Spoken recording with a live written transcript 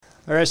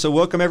All right, so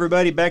welcome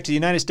everybody back to the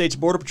United States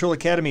Border Patrol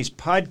Academy's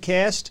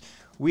podcast.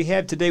 We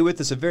have today with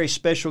us a very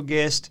special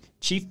guest,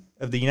 Chief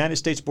of the United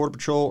States Border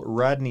Patrol,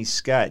 Rodney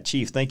Scott.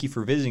 Chief, thank you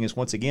for visiting us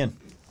once again.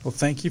 Well,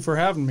 thank you for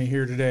having me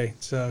here today.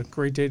 It's a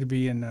great day to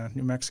be in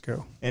New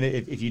Mexico. And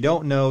if you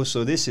don't know,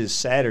 so this is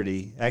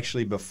Saturday,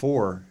 actually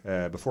before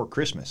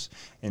Christmas.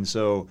 And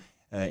so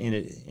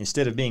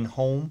instead of being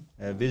home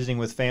visiting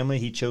with family,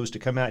 he chose to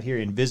come out here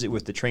and visit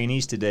with the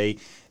trainees today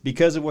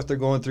because of what they're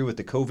going through with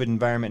the COVID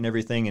environment and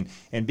everything,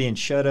 and being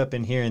shut up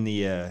in here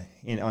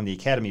in on the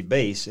academy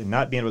base and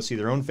not being able to see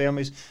their own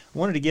families.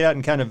 Wanted to get out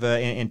and kind of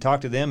and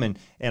talk to them and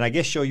I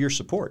guess show your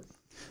support.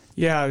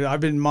 Yeah,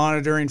 I've been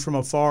monitoring from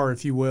afar,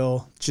 if you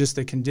will, just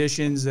the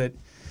conditions the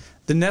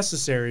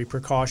necessary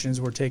precautions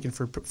we're taking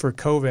for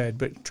COVID,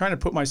 but trying to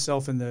put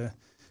myself in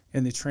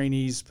the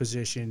trainee's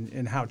position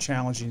and how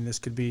challenging this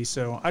could be.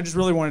 So I just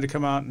really wanted to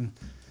come out and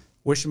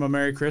wish them a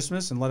Merry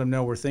Christmas and let them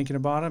know we're thinking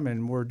about them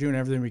and we're doing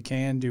everything we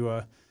can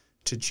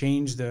to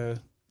change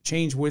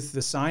with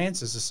the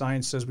science, as the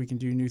science says we can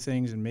do new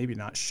things and maybe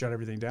not shut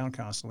everything down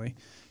constantly.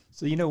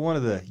 So, you know, one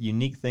of the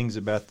unique things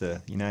about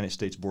the United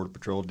States Border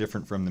Patrol,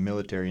 different from the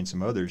military and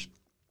some others,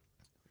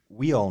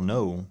 we all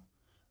know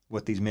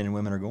what these men and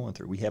women are going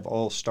through. We have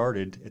all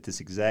started at this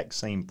exact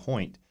same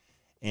point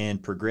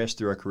and progressed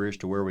through our careers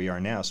to where we are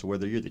now. So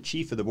whether you're the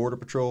chief of the Border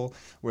Patrol,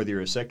 whether you're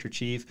a sector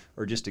chief,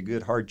 or just a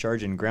good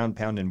hard-charging,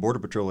 ground-pounding Border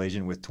Patrol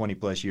agent with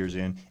 20-plus years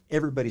in,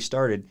 everybody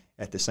started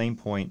at the same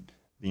point,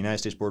 the United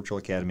States Border Patrol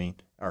Academy,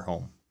 our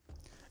home.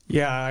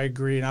 Yeah, I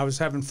agree. And I was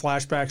having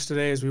flashbacks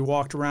today as we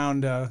walked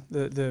around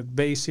the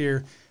base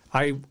here.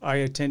 I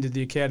attended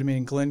the academy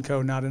in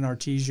Glencoe, not in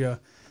Artesia.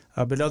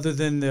 But other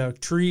than the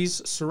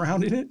trees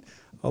surrounding it,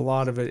 a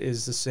lot of it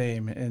is the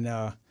same. And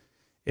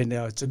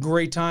it's a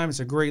great time.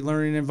 It's a great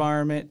learning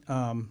environment.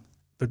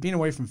 But being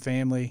away from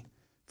family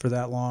for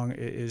that long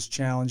is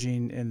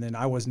challenging. And then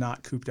I was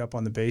not cooped up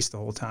on the base the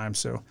whole time.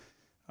 So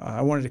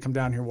I wanted to come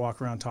down here,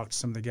 walk around, talk to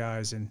some of the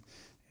guys, and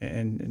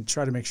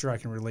try to make sure I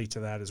can relate to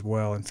that as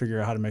well and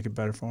figure out how to make it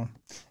better for them.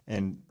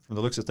 And from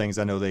the looks of things,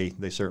 I know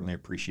they certainly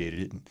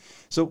appreciated it.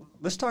 So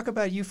let's talk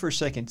about you for a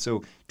second.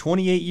 So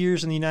 28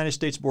 years in the United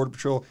States Border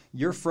Patrol.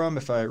 You're from,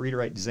 if I read it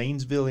right,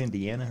 Zanesville,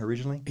 Indiana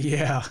originally?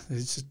 Yeah,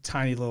 it's a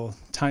tiny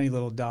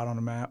little dot on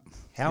a map.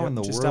 How in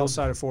the world? Just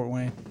outside of Fort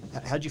Wayne.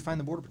 How'd you find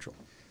the Border Patrol?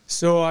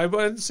 So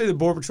I'd say the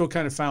Border Patrol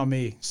kind of found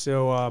me.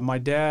 So my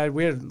dad,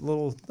 we had a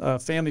little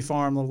family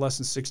farm, a little less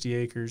than 60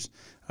 acres,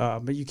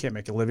 but you can't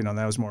make a living on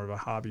that. It was more of a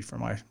hobby for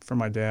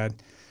my dad.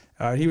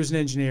 He was an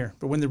engineer,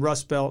 but when the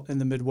Rust Belt in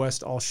the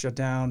Midwest all shut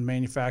down,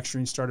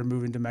 manufacturing started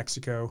moving to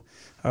Mexico.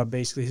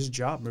 Basically, his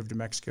job moved to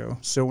Mexico.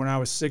 So when I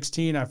was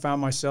 16, I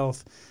found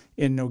myself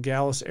in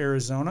Nogales,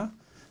 Arizona,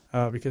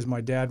 because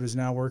my dad was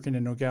now working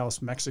in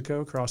Nogales,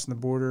 Mexico, crossing the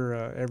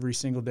border every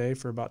single day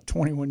for about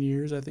 21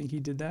 years. I think he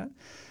did that.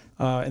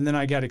 And then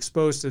I got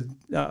exposed to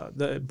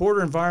the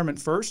border environment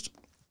first,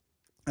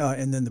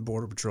 and then the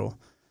Border Patrol.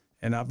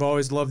 And I've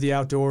always loved the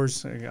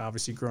outdoors,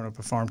 obviously growing up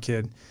a farm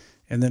kid.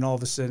 And then all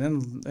of a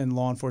sudden, and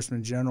law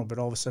enforcement in general, but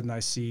all of a sudden I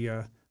see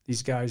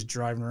these guys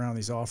driving around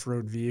these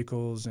off-road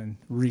vehicles and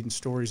reading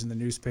stories in the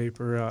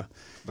newspaper.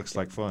 Looks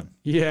like fun.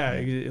 Yeah,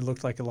 it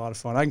looked like a lot of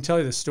fun. I can tell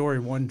you the story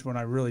when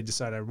I really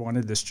decided I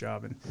wanted this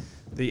job. And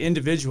the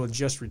individual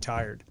just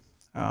retired.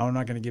 I'm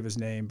not going to give his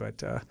name,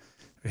 but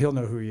he'll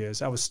know who he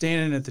is. I was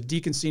standing at the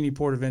DeConcini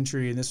Port of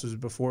Entry, and this was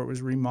before it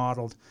was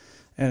remodeled.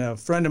 And a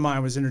friend of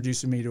mine was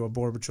introducing me to a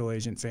Border Patrol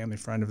agent, family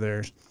friend of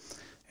theirs.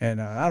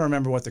 And I don't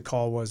remember what the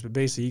call was, but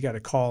basically he got a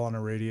call on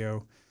a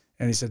radio,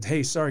 and he said,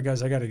 "Hey, sorry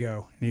guys, I got to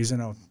go."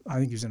 And I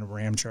think he was in a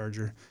Ram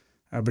Charger,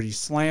 but he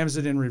slams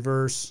it in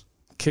reverse,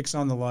 kicks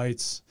on the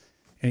lights,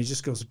 and he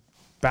just goes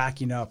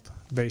backing up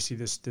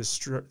basically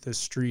this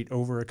street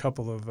over a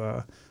couple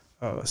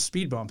of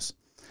speed bumps,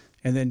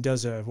 and then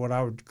does what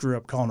I grew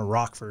up calling a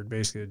Rockford,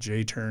 basically a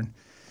J turn,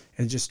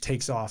 and just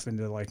takes off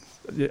into like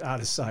out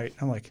of sight.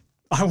 I'm like,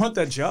 I want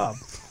that job.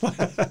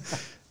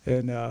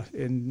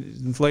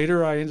 And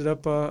later I ended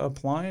up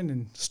applying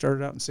and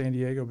started out in San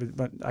Diego,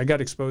 but I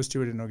got exposed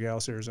to it in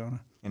Nogales,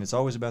 Arizona. And it's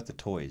always about the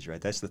toys, right?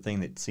 That's the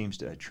thing that seems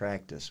to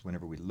attract us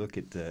whenever we look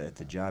at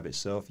the job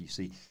itself. You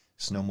see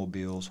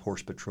snowmobiles,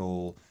 horse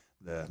patrol,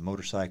 the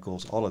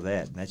motorcycles, all of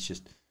that, and that's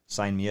just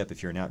sign me up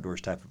if you're an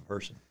outdoors type of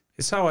person.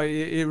 It's how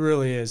it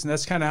really is, and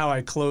that's kind of how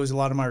I close a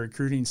lot of my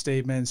recruiting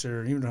statements,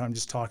 or even if I'm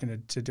just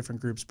talking to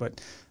different groups.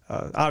 But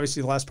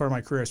obviously, the last part of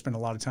my career, I spent a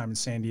lot of time in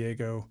San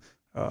Diego,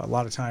 a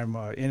lot of time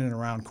in and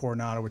around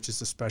Coronado, which is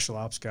the special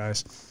ops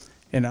guys.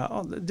 And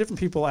different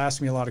people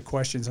ask me a lot of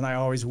questions, and I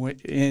always went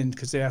in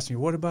because they asked me,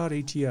 what about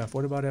ATF?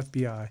 What about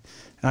FBI?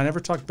 And I never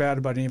talk bad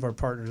about any of our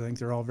partners. I think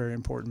they're all very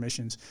important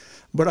missions.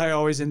 But I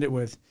always end it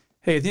with,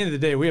 hey, at the end of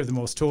the day, we have the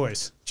most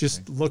toys.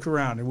 Just look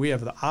around, and we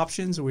have the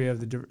options, we have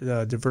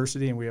the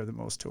diversity, and we have the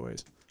most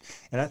toys.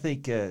 And I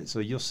think, so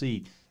you'll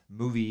see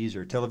movies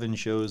or television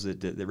shows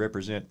that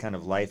represent kind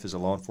of life as a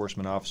law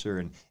enforcement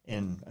officer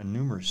and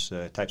numerous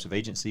types of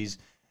agencies.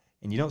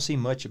 and you don't see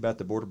much about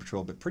the Border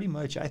Patrol, but pretty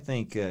much, I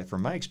think,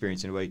 from my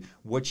experience anyway,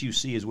 what you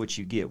see is what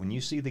you get. When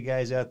you see the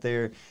guys out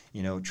there,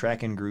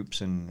 tracking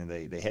groups, and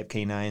they have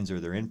canines, or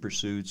they're in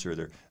pursuits, or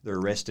they're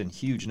arresting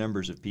huge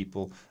numbers of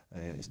people,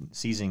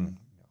 seizing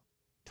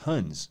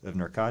tons of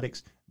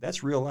narcotics,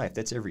 that's real life.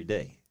 That's every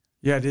day.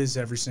 Yeah, it is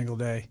every single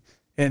day.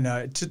 And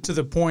to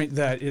the point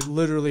that it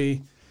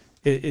literally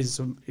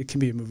it can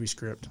be a movie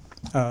script.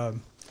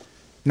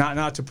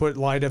 Not to put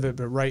light of it,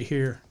 but right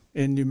here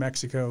in New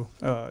Mexico,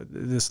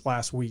 this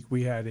last week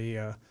we had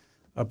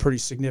a pretty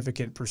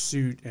significant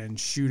pursuit and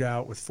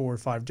shootout with 4 or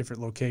 5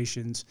 different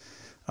locations.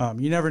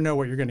 You never know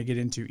what you're going to get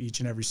into each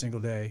and every single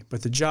day,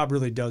 but the job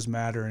really does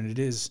matter, and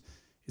it's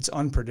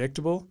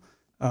unpredictable.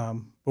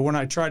 But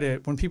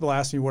when people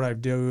ask me what I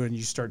do, and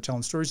you start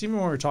telling stories, even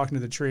when we're talking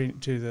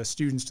to the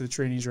students, to the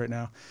trainees right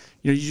now,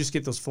 you just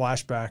get those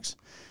flashbacks,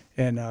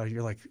 and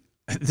you're like,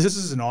 this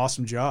is an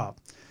awesome job.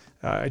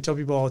 I tell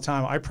people all the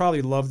time, I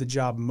probably love the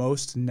job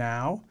most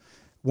now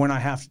when I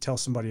have to tell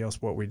somebody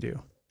else what we do.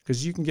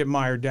 Because you can get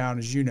mired down,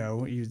 as you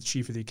know, you're the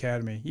chief of the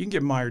academy, you can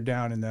get mired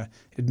down in the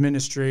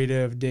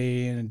administrative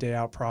day in and day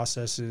out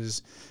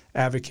processes,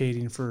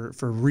 advocating for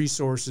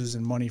resources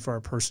and money for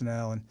our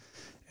personnel.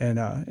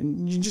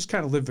 And you just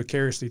kind of live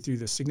vicariously through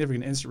the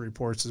significant incident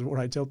reports is what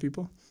I tell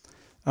people.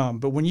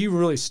 But when you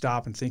really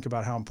stop and think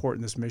about how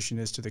important this mission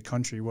is to the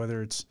country,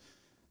 whether it's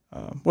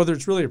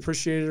really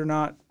appreciated or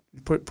not,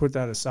 put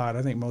that aside.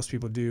 I think most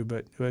people do,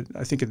 but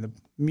I think in the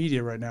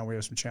media right now we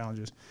have some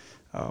challenges.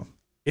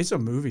 It's a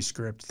movie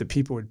script that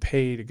people would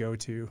pay to go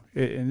to,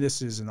 and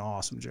this is an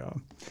awesome job.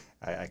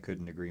 I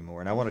couldn't agree more.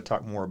 And I want to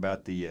talk more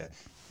about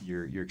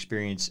your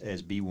experience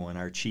as B1,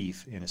 our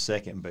chief, in a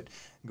second, but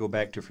go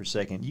back to for a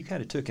second. You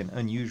kind of took an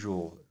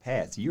unusual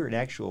path. You're an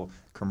actual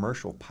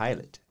commercial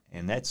pilot,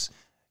 and that's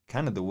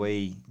kind of the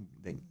way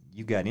that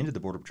you got into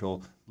the Border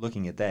Patrol,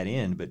 looking at that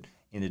end, but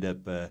ended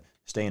up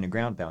staying a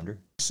ground pounder.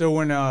 So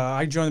when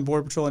I joined the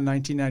Border Patrol in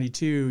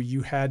 1992,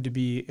 you had to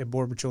be a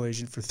Border Patrol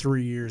agent for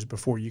 3 years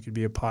before you could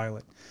be a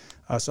pilot.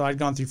 So I'd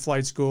gone through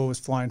flight school, was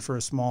flying for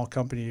a small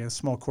company, a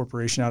small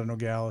corporation out of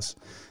Nogales.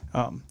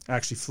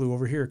 Actually flew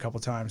over here a couple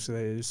times.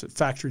 So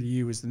Factory to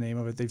You is the name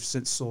of it. They've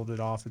since sold it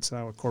off. It's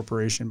now a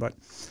corporation, but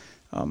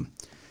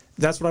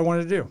that's what I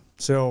wanted to do.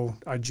 So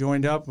I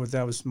joined up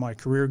that was my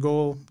career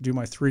goal, do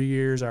my 3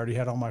 years. I already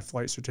had all my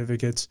flight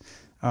certificates.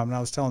 And I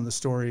was telling the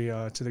story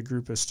to the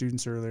group of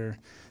students earlier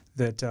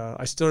that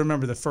I still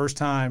remember the first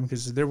time,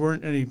 because there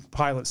weren't any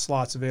pilot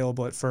slots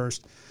available at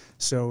first.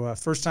 So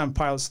first time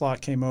pilot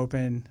slot came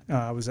open,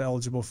 I was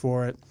eligible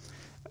for it.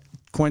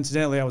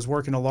 Coincidentally, I was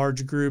working a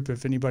large group.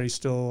 If anybody's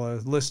still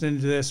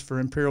listening to this, for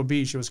Imperial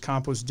Beach, it was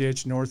Compost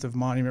Ditch north of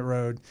Monument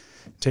Road,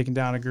 taking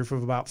down a group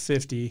of about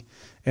 50.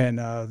 And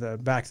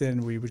back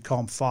then we would call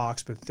them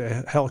Fox, but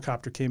the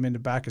helicopter came in to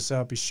back us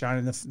up. He's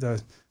shining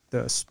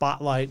the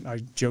spotlight, I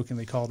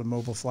jokingly called a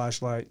mobile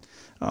flashlight,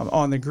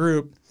 on the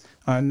group.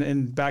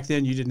 And back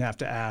then you didn't have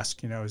to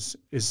ask,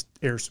 is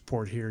air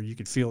support here? You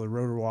could feel the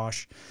rotor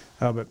wash.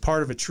 But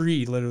part of a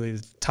tree, literally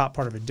the top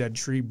part of a dead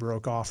tree,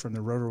 broke off from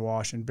the rotor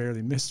wash and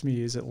barely missed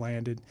me as it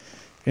landed.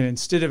 And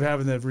instead of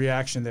having the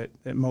reaction that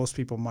most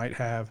people might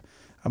have,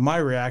 my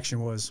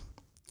reaction was,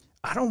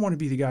 I don't want to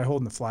be the guy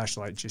holding the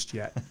flashlight just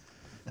yet.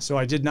 So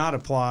I did not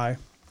apply.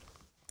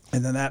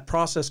 And then that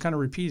process kind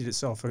of repeated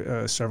itself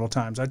several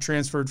times. I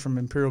transferred from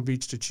Imperial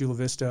Beach to Chula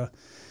Vista.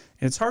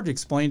 And it's hard to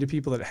explain to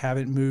people that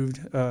haven't moved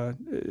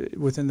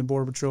within the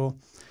Border Patrol,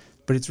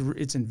 but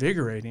it's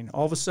invigorating.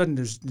 All of a sudden,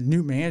 there's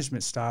new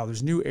management style.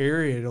 There's new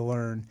area to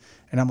learn.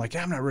 And I'm like,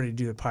 I'm not ready to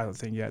do the pilot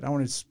thing yet. I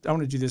want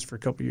to do this for a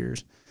couple of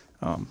years.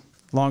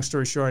 Long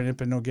story short, I ended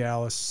up in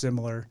Nogales,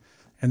 similar.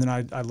 And then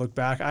I look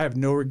back. I have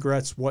no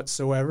regrets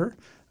whatsoever.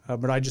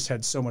 But I just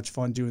had so much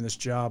fun doing this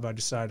job. I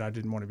decided I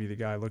didn't want to be the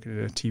guy looking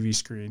at a TV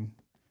screen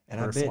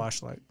or a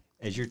flashlight.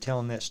 As you're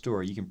telling that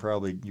story, you're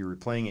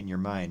replaying it in your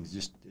mind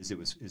just as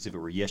if it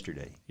were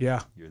yesterday.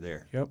 Yeah, you're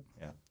there. Yep.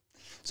 Yeah.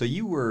 So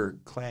you were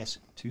class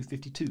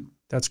 252.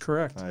 That's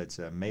correct. It's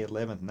May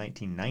 11th,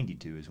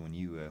 1992 is when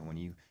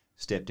you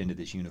stepped into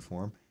this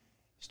uniform.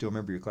 Still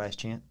remember your class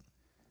chant?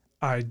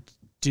 I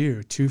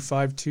do.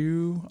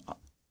 252.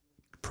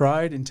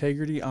 Pride,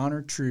 integrity,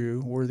 honor,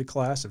 true. We're the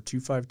class of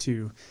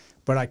 252.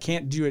 But I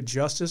can't do it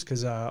justice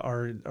because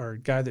our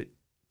guy that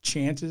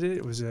chanted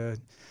it was a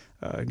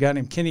guy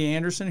named Kenny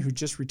Anderson, who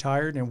just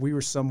retired, and we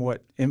were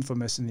somewhat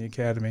infamous in the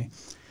academy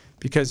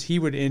because he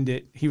would end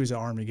it. He was an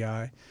Army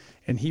guy,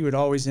 and he would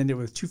always end it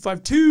with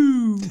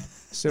 252.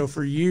 So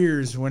for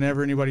years,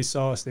 whenever anybody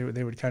saw us,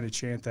 they would kind of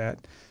chant that.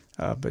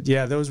 But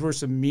yeah, those were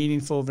some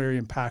meaningful, very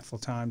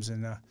impactful times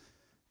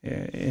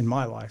in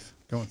my life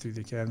going through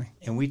the academy.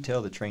 And we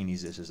tell the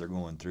trainees this as they're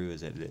going through,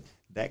 is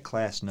that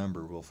class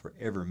number will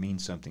forever mean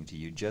something to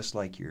you, just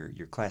like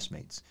your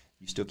classmates.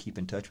 You still keep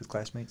in touch with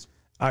classmates?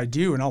 I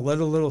do, and I'll let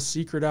a little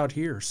secret out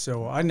here.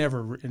 So I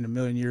never in a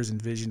million years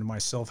envisioned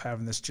myself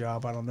having this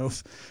job. I don't know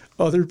if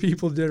other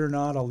people did or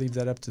not. I'll leave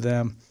that up to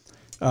them.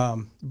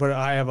 But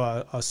I have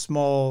a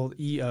small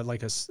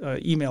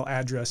email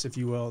address, if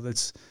you will,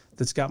 that's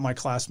got my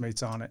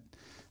classmates on it.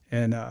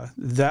 And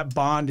that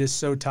bond is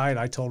so tight.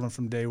 I told him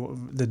from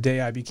the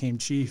day I became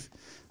chief,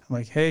 I'm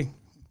like, hey,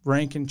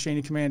 rank and chain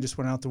of command just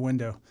went out the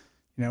window.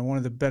 You know, one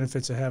of the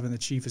benefits of having the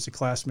chief as a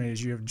classmate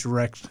is you have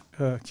direct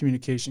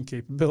communication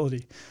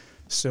capability.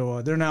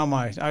 So they're now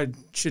I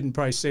shouldn't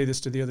probably say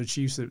this to the other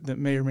chiefs that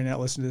may or may not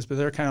listen to this, but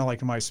they're kind of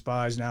like my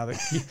spies now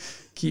that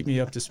keep me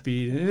up to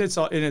speed. And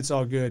it's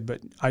all good,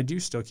 but I do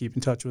still keep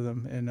in touch with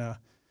them. And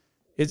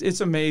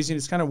it's amazing.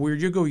 It's kind of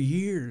weird. You'll go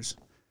years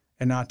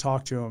and not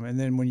talk to them. And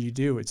then when you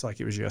do, it's like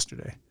it was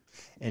yesterday.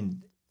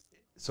 And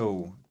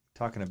so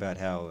talking about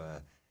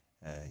how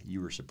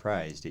you were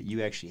surprised that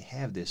you actually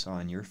have this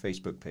on your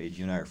Facebook page.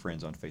 You and I are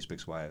friends on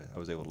Facebook, so I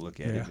was able to look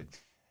at it. But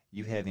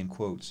you have in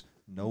quotes,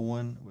 "No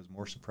one was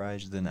more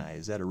surprised than I."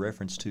 Is that a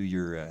reference to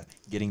your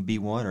getting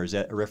B1, or is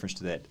that a reference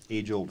to that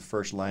age-old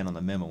first line on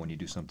the memo when you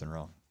do something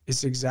wrong?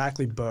 It's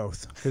exactly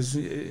both.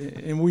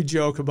 And we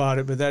joke about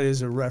it, but that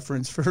is a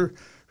reference for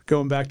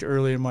going back to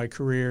early in my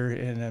career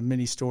and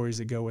many stories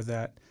that go with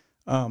that.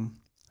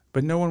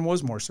 But no one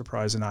was more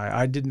surprised than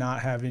I. I did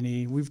not have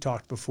any, we've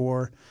talked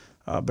before,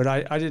 but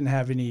I didn't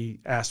have any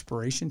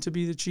aspiration to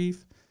be the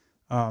chief.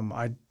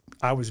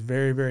 I was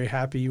very, very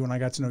happy when I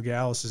got to know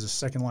Gallus as a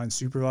second-line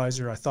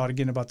supervisor. I thought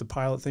again about the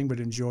pilot thing, but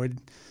enjoyed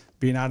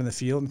being out in the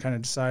field and kind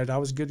of decided I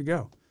was good to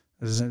go.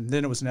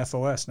 Then it was an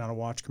FOS, not a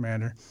watch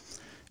commander.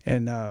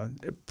 And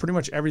pretty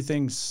much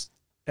everything's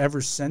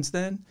ever since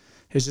then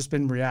has just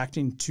been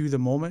reacting to the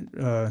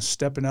moment,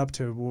 stepping up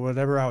to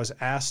whatever I was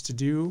asked to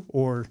do,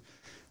 or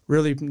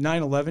really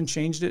 9/11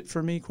 changed it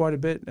for me quite a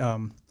bit.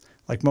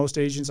 Like most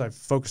agents, I've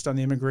focused on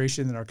the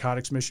immigration and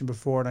narcotics mission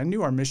before, and I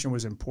knew our mission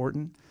was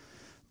important,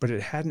 but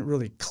it hadn't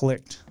really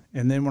clicked.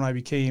 And then when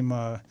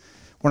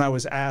I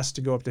was asked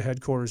to go up to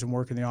headquarters and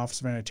work in the Office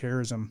of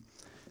Anti-Terrorism,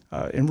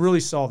 and really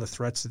saw the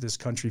threats that this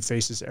country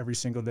faces every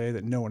single day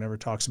that no one ever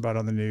talks about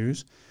on the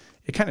news,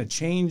 it kind of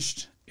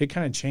changed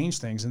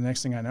things. And the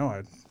next thing I know,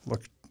 I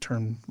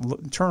turn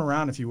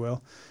around, if you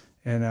will,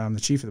 and I'm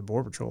the chief of the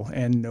Border Patrol,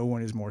 and no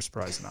one is more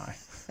surprised than I.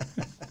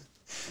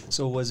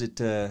 So was it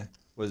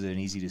an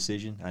easy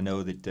decision? I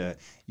know that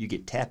you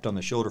get tapped on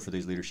the shoulder for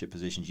these leadership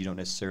positions. You don't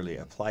necessarily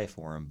apply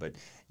for them, but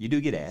you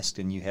do get asked,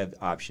 and you have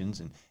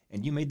options.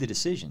 And you made the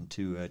decision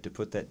to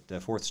put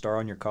that fourth star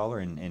on your collar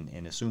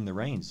and assume the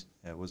reins.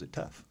 Was it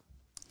tough?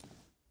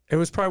 It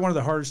was probably one of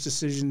the hardest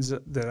decisions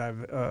that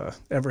I've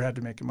ever had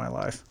to make in my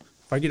life.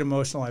 If I get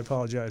emotional, I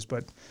apologize,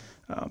 but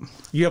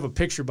you have a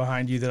picture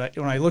behind you that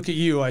when I look at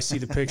you, I see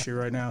the picture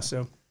right now.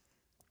 So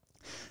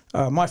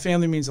my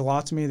family means a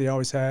lot to me. They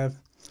always have.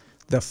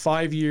 The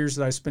 5 years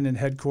that I spent in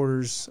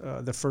headquarters,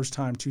 the first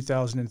time,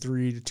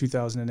 2003 to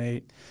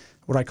 2008,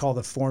 what I call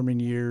the forming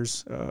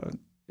years,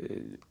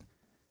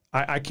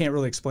 I can't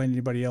really explain to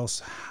anybody else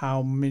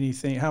how many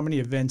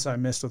events I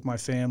missed with my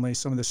family,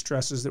 some of the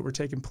stresses that were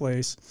taking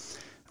place.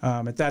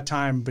 At that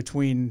time,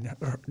 between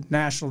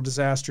national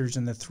disasters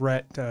and the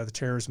threat, the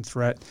terrorism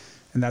threat,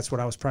 and that's what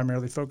I was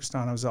primarily focused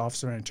on. I was the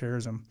Officer of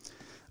Anti-Terrorism.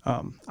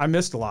 I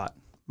missed a lot.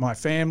 My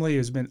family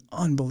has been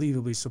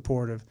unbelievably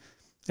supportive.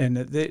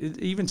 And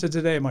even to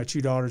today, my two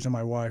daughters and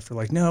my wife are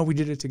like, "No, we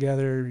did it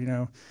together." You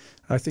know,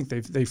 I think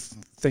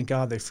thank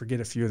God they forget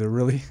a few of the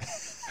really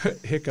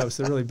hiccups,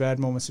 the really bad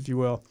moments, if you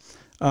will.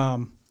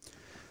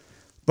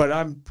 But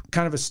I'm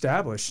kind of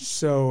established.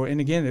 So,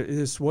 and again,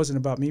 this wasn't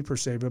about me per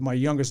se, but my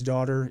youngest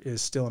daughter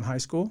is still in high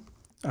school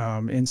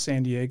in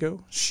San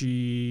Diego.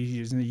 She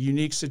is in a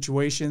unique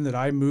situation that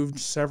I moved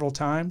several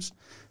times,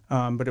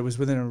 but it was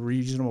within a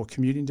reasonable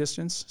commuting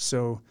distance.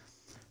 So.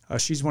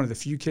 She's one of the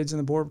few kids in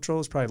the Border Patrol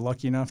who's probably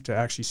lucky enough to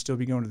actually still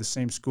be going to the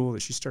same school that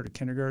she started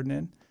kindergarten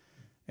in.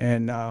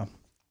 And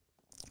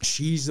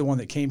she's the one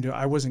that came to,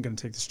 I wasn't going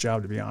to take this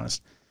job, to be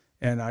honest.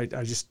 And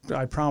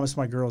I promised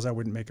my girls I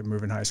wouldn't make a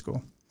move in high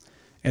school.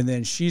 And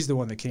then she's the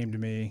one that came to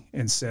me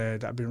and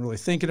said, "I've been really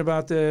thinking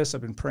about this. I've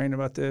been praying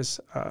about this.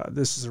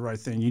 This is the right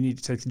thing. You need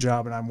to take the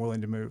job, and I'm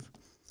willing to move."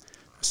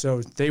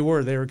 So they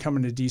were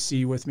coming to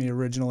D.C. with me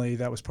originally.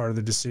 That was part of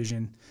the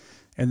decision.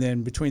 And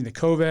then between the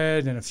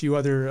COVID and a few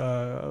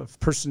other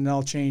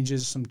personnel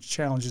changes, some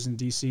challenges in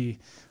D.C.,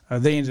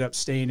 they ended up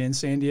staying in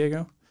San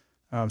Diego.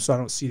 So I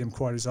don't see them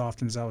quite as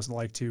often as I would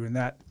like to. And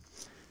that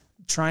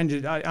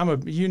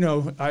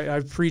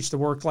I've preached the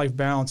work-life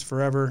balance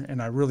forever, and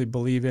I really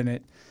believe in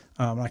it.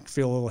 I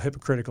feel a little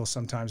hypocritical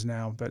sometimes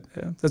now, but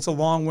that's a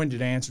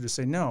long-winded answer to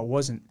say, no,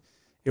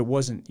 it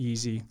wasn't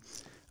easy.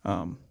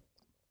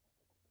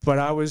 But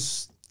I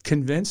was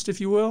convinced, if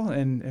you will,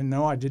 and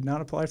no, I did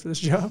not apply for this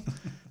job.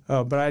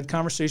 But I had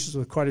conversations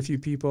with quite a few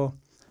people,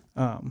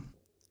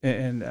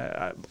 and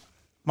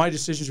my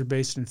decisions are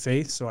based in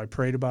faith, so I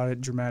prayed about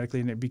it dramatically,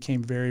 and it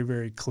became very,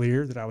 very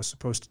clear that I was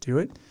supposed to do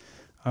it.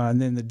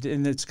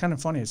 And it's kind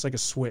of funny. It's like a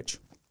switch.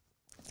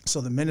 So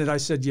the minute I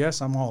said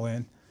yes, I'm all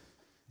in,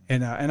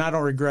 and I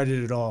don't regret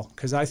it at all,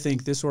 because I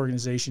think this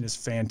organization is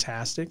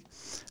fantastic,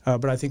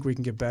 but I think we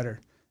can get better,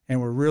 and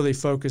we're really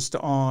focused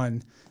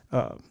on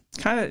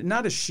kind of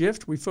not a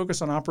shift. We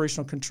focus on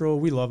operational control.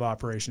 We love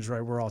operations,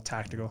 right? We're all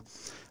tactical.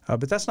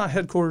 But that's not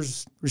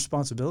headquarters'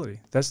 responsibility.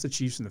 That's the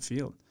chiefs in the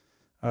field.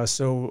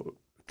 So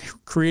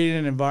creating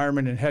an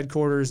environment in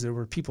headquarters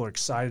where people are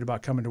excited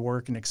about coming to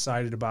work and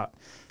excited about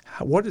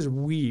what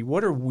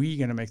are we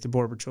going to make the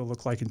Border Patrol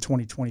look like in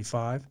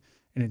 2025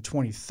 and in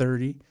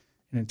 2030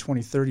 and in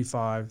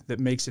 2035 that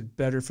makes it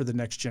better for the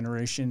next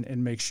generation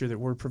and makes sure that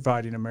we're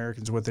providing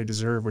Americans what they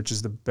deserve, which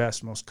is the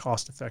best, most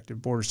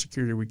cost-effective border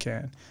security we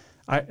can.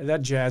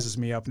 That jazzes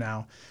me up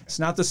now. It's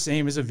not the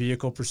same as a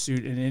vehicle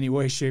pursuit in any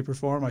way, shape, or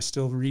form. I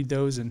still read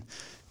those and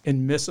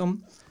miss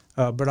them.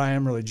 But I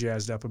am really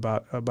jazzed up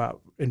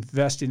about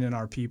investing in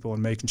our people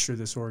and making sure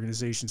this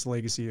organization's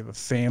legacy of a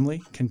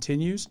family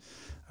continues.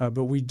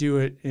 But we do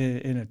it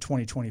in a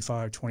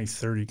 2025,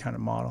 2030 kind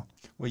of model.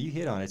 Well, you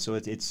hit on it. So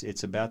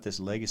it's about this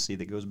legacy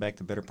that goes back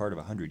the better part of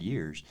 100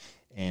 years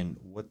and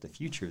what the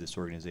future of this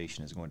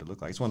organization is going to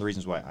look like. It's one of the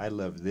reasons why I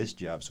love this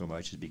job so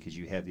much is because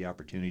you have the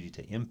opportunity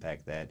to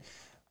impact that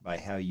by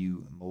how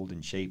you mold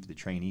and shape the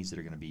trainees that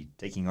are going to be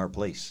taking our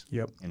place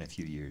in a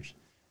few years.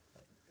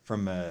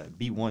 From a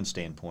B1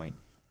 standpoint,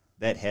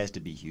 that has to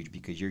be huge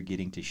because you're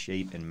getting to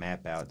shape and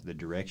map out the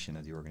direction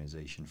of the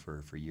organization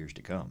for years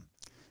to come.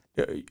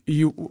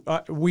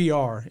 We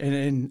are,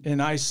 and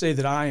I say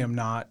that I am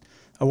not.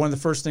 One of the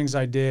first things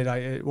I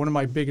did, one of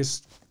my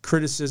biggest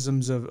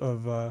criticisms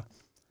of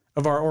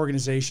our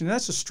organization, and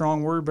that's a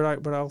strong word, but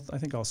I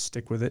think I'll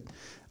stick with it,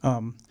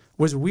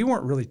 was we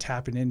weren't really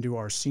tapping into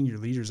our senior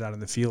leaders out in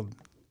the field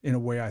in a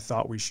way I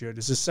thought we should.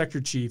 As a sector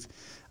chief,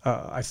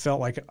 I felt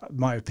like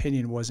my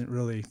opinion wasn't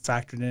really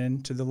factored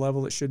in to the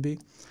level it should be.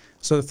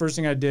 So the first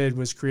thing I did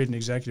was create an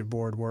executive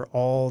board where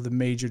all the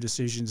major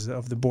decisions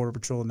of the Border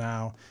Patrol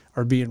now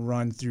are being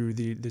run through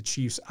the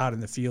chiefs out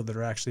in the field that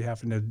are actually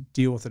having to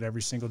deal with it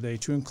every single day,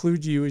 to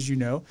include you, as you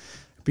know,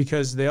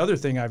 because the other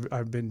thing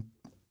I've been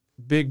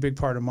big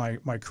part of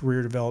my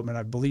career development,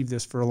 I believe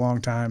this for a long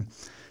time,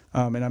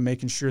 and I'm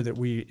making sure that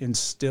we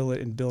instill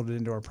it and build it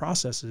into our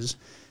processes,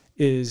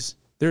 is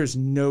there is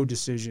no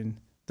decision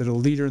that a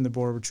leader in the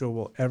Border Patrol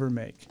will ever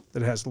make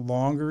that has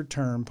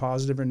longer-term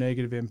positive or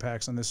negative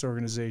impacts on this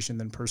organization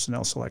than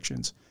personnel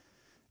selections.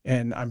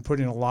 And I'm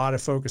putting a lot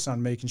of focus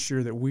on making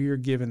sure that we are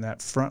giving that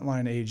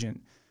frontline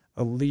agent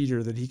a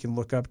leader that he can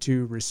look up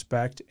to,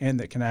 respect, and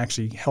that can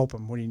actually help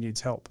him when he needs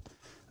help.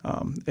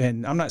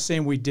 And I'm not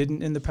saying we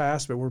didn't in the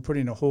past, but we're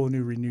putting a whole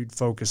new renewed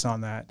focus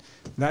on that.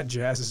 And that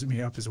jazzes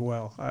me up as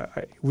well.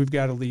 We've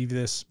got to leave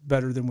this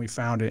better than we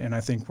found it, and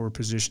I think we're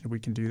positioned we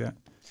can do that.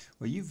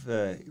 Well, you've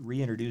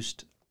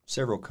reintroduced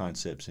several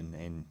concepts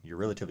in your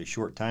relatively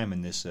short time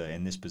in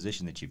this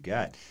position that you've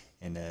got,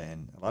 and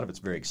a lot of it's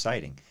very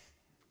exciting.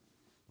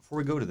 Before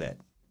we go to that,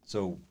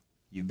 so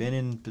you've been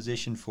in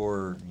position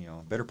for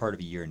a better part of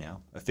a year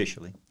now,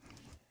 officially.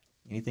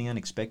 Anything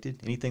unexpected?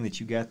 Anything that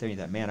you got there? You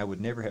thought, man, I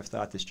would never have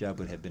thought this job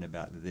would have been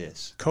about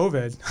this.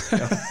 COVID.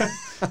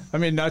 I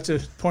mean, not to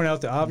point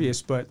out the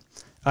obvious, but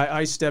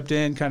I stepped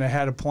in, kind of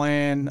had a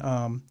plan.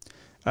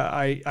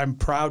 I'm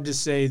proud to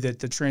say that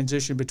the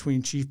transition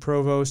between Chief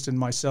Provost and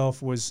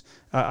myself was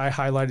I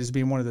highlighted as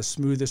being one of the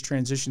smoothest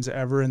transitions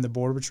ever in the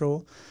Border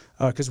Patrol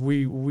because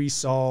we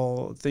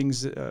saw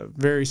things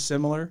very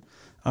similar.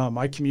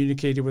 I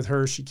communicated with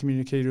her. She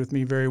communicated with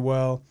me very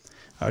well.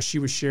 She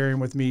was sharing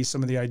with me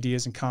some of the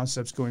ideas and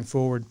concepts going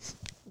forward.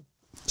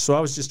 So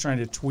I was just trying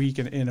to tweak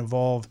and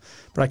evolve.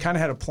 But I kind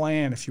of had a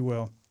plan, if you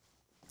will.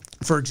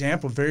 For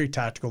example, very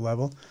tactical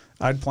level,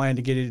 I'd plan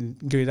to get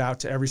it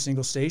out to every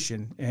single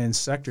station and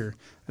sector,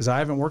 as I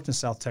haven't worked in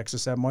South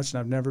Texas that much,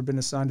 and I've never been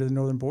assigned to the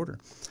northern border.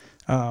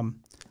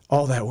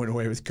 All that went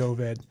away with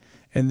COVID.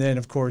 And then,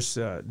 of course,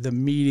 the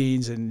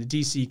meetings and the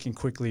DC can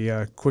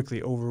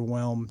quickly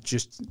overwhelm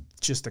just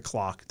the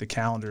clock, the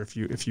calendar,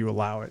 if you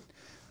allow it.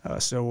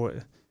 So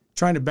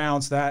trying to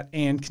balance that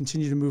and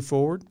continue to move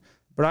forward.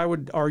 But I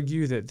would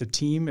argue that the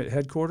team at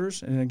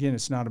headquarters, and again,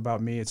 it's not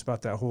about me, it's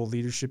about that whole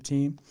leadership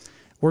team,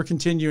 we're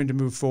continuing to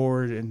move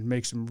forward and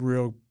make some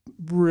real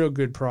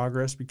good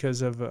progress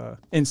because of,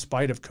 in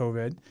spite of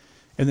COVID.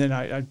 And then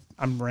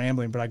I'm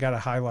rambling, but I got to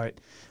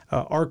highlight,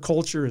 our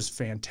culture is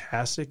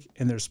fantastic,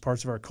 and there's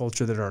parts of our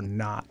culture that are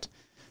not.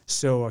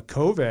 So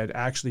COVID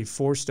actually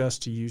forced us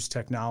to use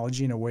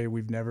technology in a way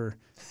we've never,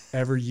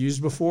 ever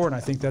used before, and I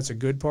think that's a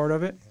good part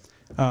of it.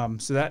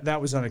 So that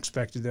was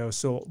unexpected, though.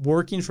 So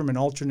working from an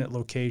alternate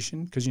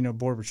location, because,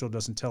 Border Patrol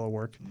doesn't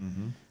telework,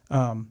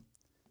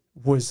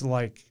 was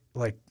like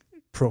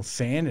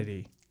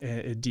profanity.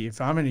 If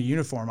I'm in a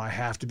uniform, I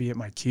have to be at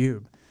my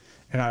cube.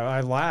 And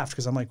I laughed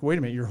because I'm like, wait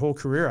a minute, your whole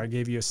career I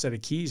gave you a set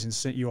of keys and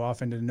sent you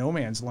off into no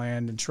man's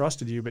land and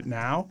trusted you. But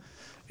now,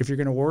 if you're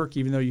going to work,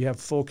 even though you have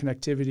full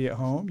connectivity at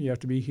home, you have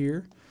to be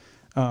here.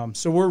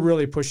 So we're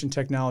really pushing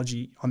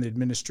technology on the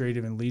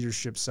administrative and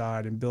leadership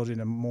side and building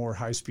a more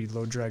high-speed,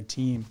 low-drag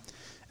team.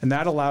 And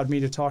that allowed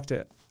me to talk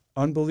to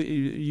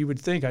you would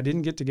think I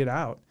didn't get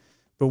out.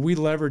 But we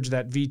leveraged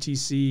that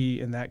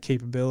VTC and that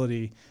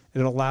capability. It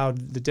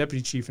allowed the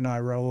deputy chief and I,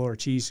 Raul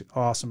Ortiz,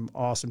 awesome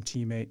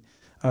teammate,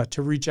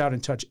 to reach out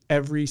and touch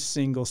every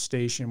single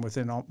station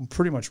within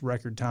pretty much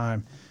record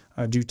time,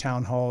 do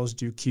town halls,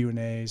 do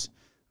Q&As.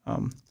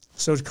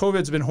 So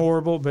COVID's been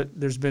horrible, but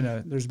there's been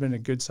a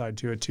good side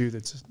to it too.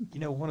 That's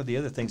one of the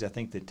other things I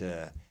think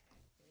that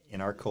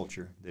in our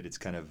culture that it's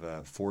kind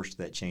of forced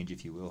that change,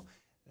 if you will.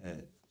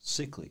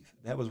 Sick leave.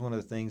 That was one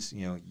of the things,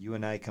 you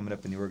and I coming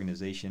up in the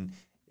organization,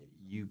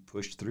 you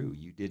pushed through.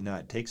 You did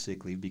not take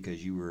sick leave because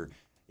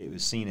it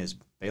was seen as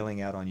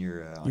bailing out on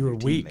your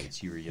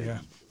teammates. You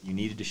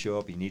needed to show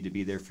up. You needed to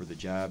be there for the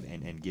job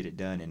and get it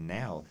done. And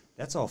now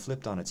that's all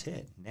flipped on its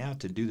head. Now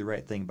to do the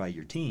right thing by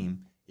your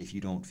team, if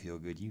you don't feel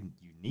good, you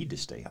need to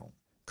stay home.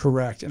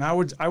 Correct. And I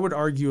would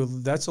argue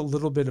that's a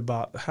little bit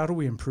about how do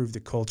we improve the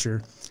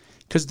culture,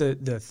 because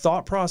the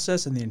thought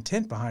process and the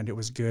intent behind it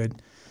was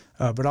good.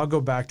 But I'll go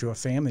back to a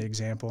family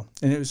example,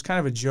 and it was kind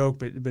of a joke,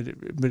 but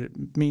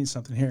it means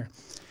something here.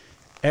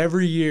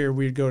 Every year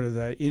we'd go to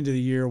the end of the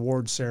year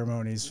award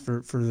ceremonies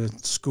for the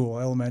school,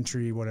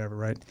 elementary, whatever,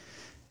 right?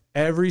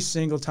 Every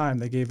single time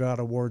they gave out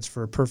awards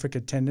for perfect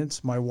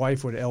attendance, my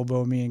wife would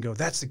elbow me and go,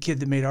 "That's the kid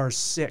that made ours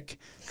sick,"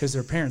 because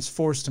their parents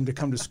forced them to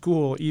come to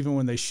school even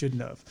when they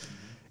shouldn't have.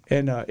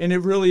 And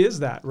it really is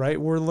that, right?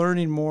 We're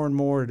learning more and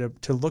more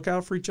to look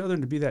out for each other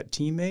and to be that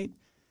teammate.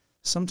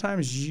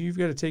 Sometimes you've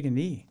got to take a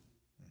knee,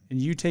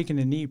 and you taking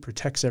a knee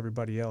protects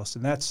everybody else.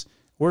 And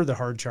we're the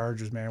hard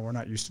chargers, man. We're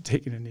not used to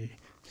taking a knee.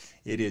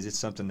 It is. It's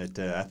something that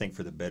I think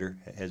for the better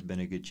has been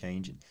a good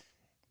change. And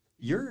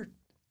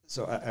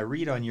so I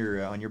read on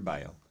your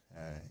bio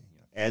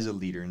as a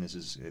leader, and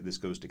this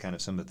goes to kind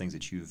of some of the things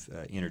that you've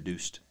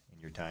introduced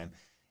in your time.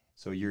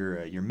 So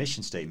your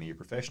mission statement, your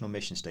professional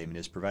mission statement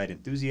is provide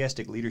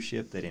enthusiastic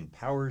leadership that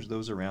empowers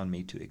those around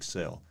me to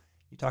excel.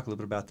 You talk a little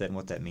bit about that and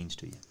what that means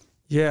to you.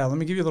 Yeah, let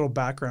me give you a little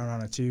background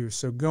on it too.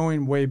 So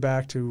going way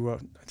back to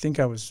I think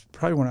I was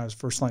probably when I was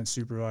first line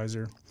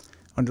supervisor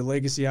under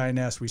Legacy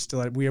INS.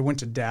 We went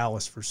to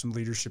Dallas for some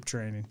leadership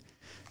training,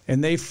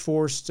 and they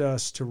forced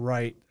us to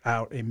write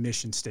out a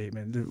mission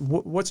statement.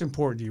 What's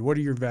important to you? What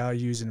are your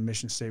values in a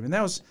mission statement?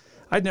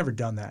 I'd never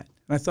done that,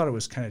 and I thought it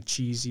was kind of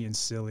cheesy and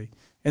silly.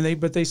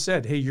 But they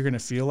said, "Hey, you're going to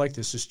feel like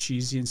this is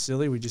cheesy and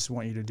silly. We just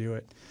want you to do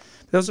it."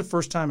 But that was the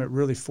first time it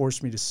really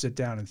forced me to sit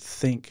down and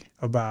think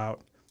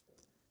about,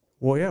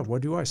 well, yeah,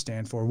 what do I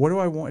stand for? What do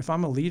I want? If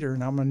I'm a leader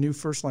and I'm a new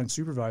first line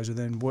supervisor,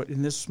 then what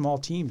in this small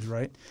teams,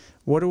 right?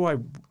 How do I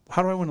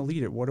want to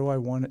lead it? What do I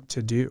want it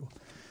to do?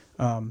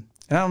 And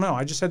I don't know.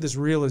 I just had this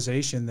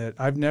realization that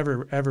I've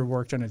never, ever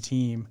worked on a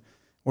team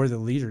where the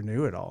leader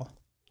knew it all.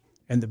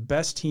 And the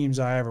best teams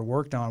I ever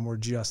worked on were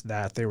just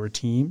that. They were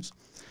teams.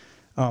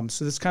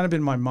 So that's kind of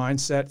been my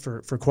mindset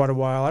for quite a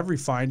while. I've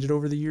refined it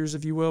over the years,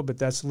 if you will, but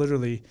that's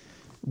literally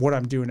what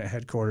I'm doing at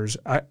headquarters.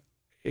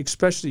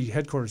 Especially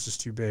headquarters is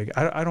too big.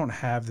 I don't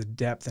have the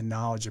depth and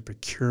knowledge of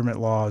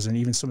procurement laws and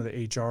even some of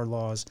the HR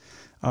laws.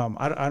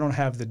 I don't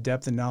have the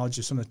depth and knowledge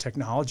of some of the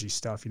technology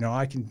stuff.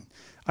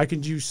 I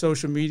can use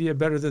social media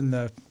better than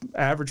the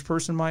average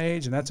person my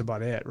age, and that's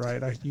about it,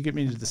 right? You get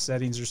me into the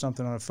settings or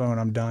something on a phone,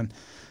 I'm done.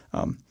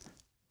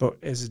 But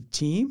as a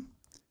team,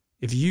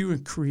 if you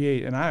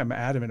create, and I am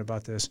adamant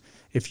about this,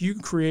 if you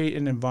create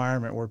an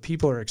environment where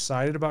people are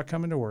excited about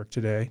coming to work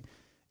today,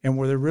 and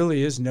where there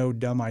really is no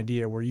dumb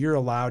idea, where you're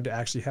allowed to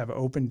actually have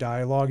open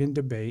dialogue and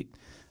debate,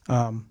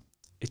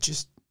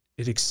 it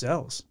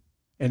excels.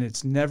 And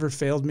it's never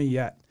failed me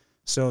yet.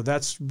 So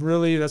that's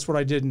what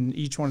I did in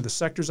each one of the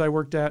sectors I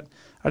worked at.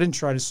 I didn't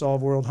try to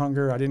solve world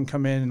hunger. I didn't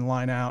come in and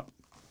line out,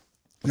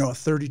 a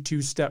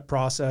 32-step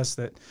process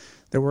that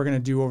we're going to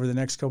do over the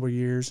next couple of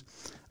years.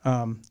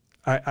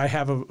 I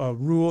have a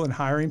rule in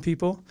hiring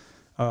people.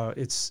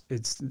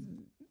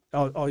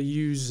 I'll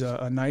use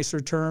a nicer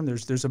term.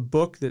 There's a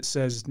book that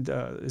says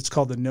it's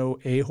called the No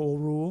A-hole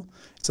rule.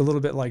 It's a little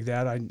bit like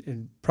that.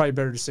 And probably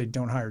better to say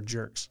don't hire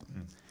jerks.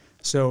 Mm.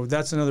 So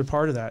that's another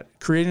part of that.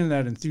 Creating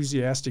that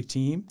enthusiastic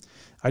team.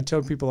 I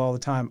tell people all the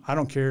time, I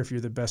don't care if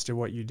you're the best at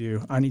what you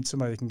do. I need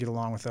somebody that can get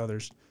along with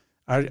others.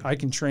 I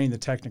can train the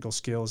technical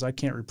skills. I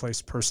can't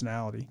replace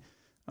personality.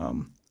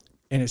 And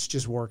it's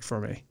just worked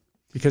for me.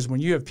 Because when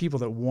you have people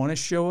that want to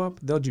show up,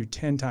 they'll do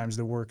 10 times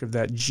the work of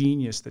that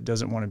genius that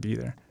doesn't want to be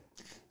there.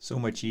 So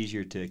much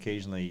easier to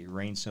occasionally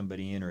rein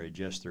somebody in or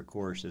adjust their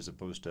course as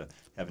opposed to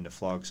having to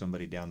flog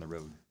somebody down the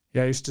road.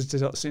 Yeah, I used to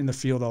sit in the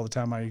field all the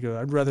time.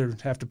 I'd rather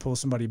have to pull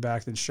somebody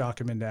back than shock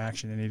them into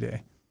action any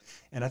day.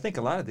 And I think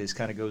a lot of this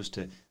kind of goes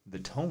to the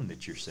tone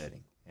that you're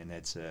setting, and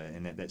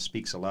that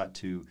speaks a lot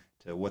to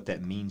what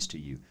that means to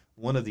you.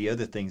 One of the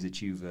other things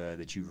that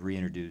you've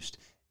reintroduced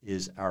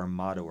is our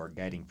motto, our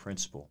guiding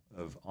principle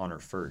of honor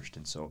first.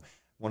 And so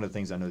one of the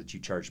things I know that you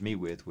charged me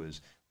with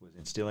was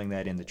instilling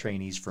that in the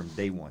trainees from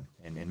day one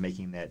and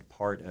making that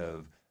part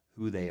of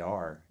who they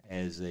are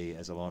as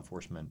a law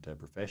enforcement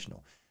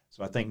professional.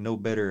 So I think no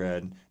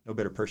better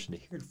person to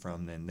hear it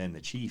from than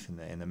the chief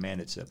and the man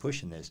that's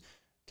pushing this.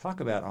 Talk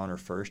about honor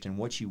first and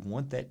what you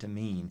want that to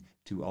mean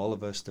to all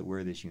of us that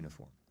wear this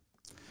uniform.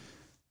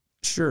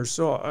 Sure.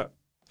 So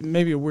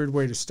maybe a weird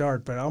way to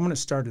start, but I'm going to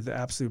start at the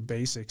absolute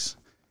basics.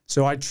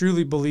 So I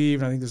truly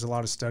believe, and I think there's a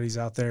lot of studies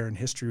out there, and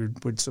history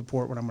would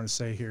support what I'm going to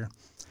say here.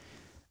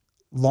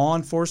 Law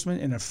enforcement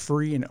in a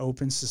free and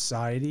open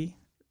society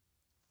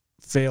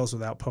fails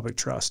without public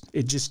trust.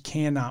 It just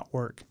cannot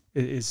work.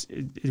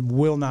 It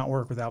will not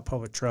work without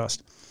public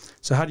trust.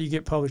 So how do you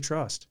get public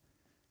trust?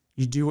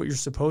 You do what you're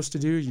supposed to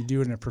do. You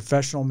do it in a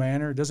professional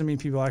manner. It doesn't mean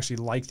people actually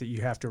like that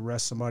you have to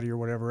arrest somebody or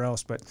whatever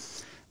else,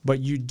 but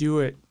you do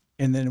it.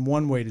 And then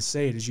one way to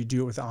say it is you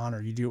do it with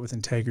honor. You do it with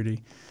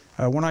integrity.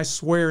 When I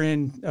swear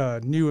in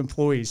new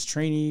employees,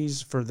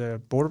 trainees for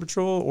the Border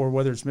Patrol, or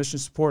whether it's mission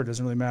support, it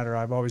doesn't really matter.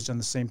 I've always done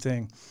the same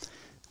thing.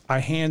 I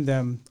hand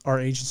them our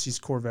agency's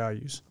core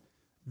values: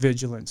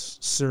 vigilance,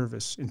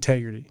 service,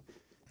 integrity.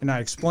 And I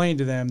explain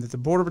to them that the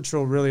Border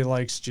Patrol really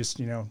likes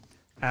just,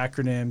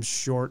 acronyms,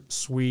 short,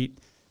 sweet.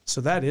 So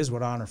that is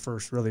what Honor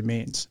First really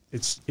means.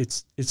 It's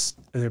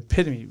the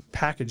epitome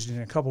packaged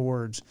in a couple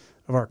words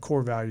of our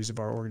core values of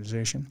our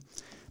organization.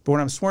 But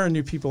when I'm swearing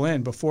new people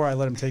in, before I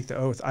let them take the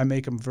oath, I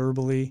make them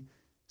verbally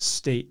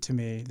state to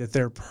me that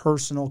their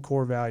personal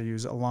core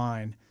values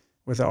align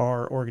with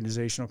our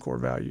organizational core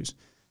values.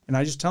 And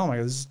I just tell them,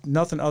 this is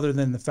nothing other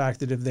than the fact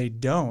that if they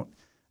don't,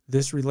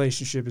 this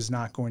relationship is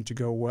not going to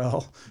go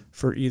well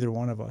for either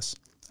one of us.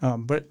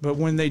 But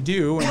when they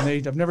do, and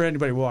I've never had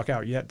anybody walk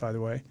out yet, by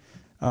the way,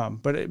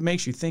 but it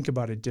makes you think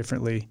about it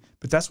differently.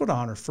 But that's what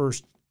Honor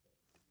First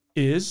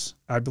is.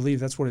 I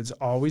believe that's what it's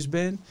always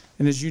been.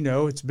 And as you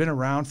know, it's been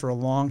around for a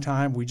long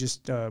time. We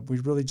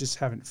really just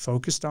haven't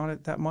focused on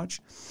it that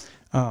much.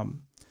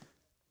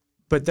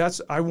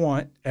 But I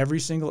want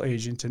every single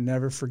agent to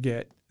never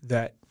forget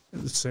that.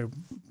 So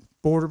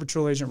Border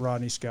Patrol Agent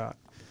Rodney Scott,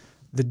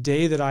 the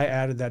day that I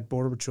added that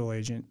Border Patrol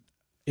agent,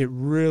 it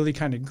really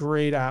kind of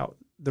grayed out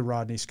the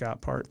Rodney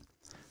Scott part.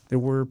 That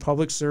we're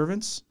public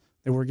servants,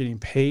 that we're getting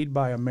paid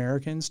by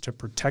Americans to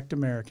protect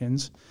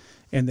Americans,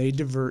 and they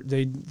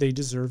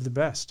deserve the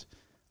best.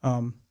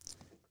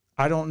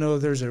 I don't know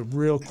if there's a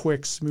real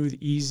quick, smooth,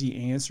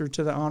 easy answer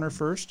to the Honor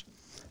First,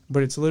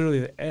 but it's literally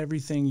that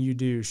everything you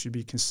do should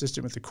be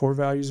consistent with the core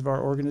values of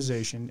our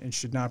organization and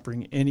should not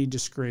bring any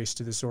disgrace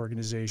to this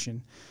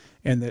organization.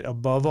 And that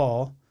above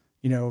all,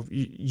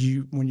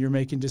 you when you're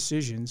making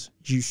decisions,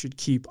 you should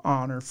keep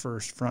honor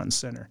first, front and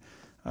center.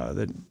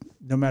 That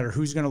no matter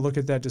who's going to look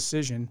at that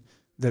decision,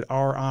 that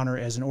our honor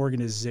as an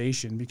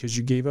organization, because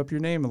you gave up your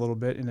name a little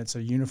bit and it's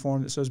a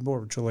uniform that says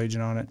Border Patrol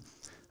agent on it,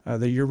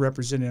 that you're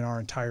representing our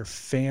entire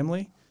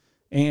family.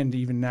 And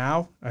even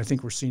now, I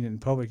think we're seeing it in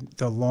public,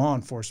 the law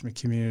enforcement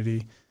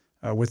community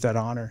with that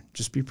honor.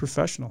 Just be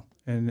professional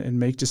and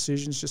make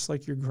decisions just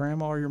like your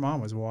grandma or your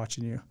mom was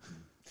watching you.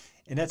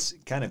 And that's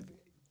kind of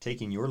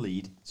taking your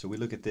lead. So we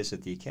look at this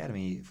at the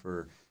Academy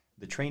for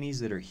the trainees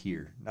that are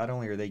here. Not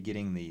only are they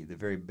getting the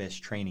very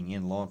best training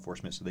in law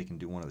enforcement so they can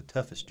do one of the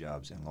toughest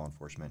jobs in law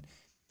enforcement,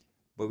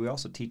 but we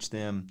also teach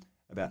them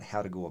about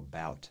how to go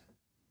about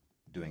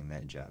doing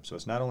that job. So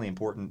it's not only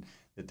important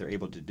that they're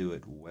able to do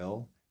it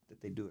well, that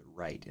they do it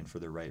right and for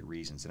the right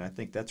reasons. And I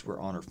think that's where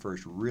Honor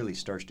First really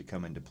starts to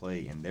come into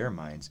play in their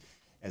minds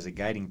as a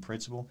guiding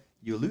principle.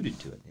 You alluded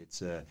to it.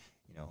 It's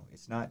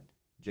it's not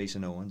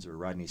Jason Owens or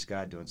Rodney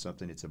Scott doing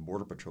something. It's a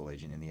Border Patrol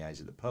agent in the eyes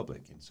of the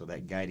public. And so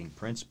that guiding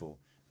principle,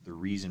 the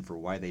reason for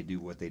why they do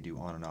what they do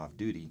on and off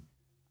duty,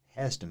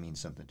 has to mean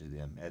something to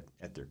them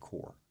at their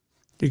core.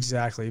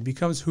 Exactly. It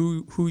becomes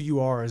who you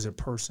are as a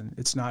person.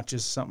 It's not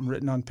just something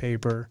written on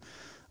paper.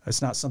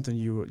 It's not something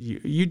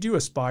you do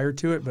aspire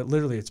to it, but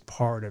literally it's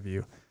part of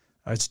you.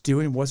 It's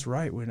doing what's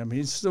right.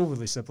 It's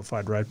overly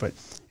simplified, right? But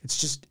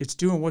it's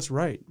doing what's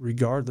right,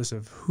 regardless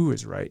of who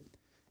is right,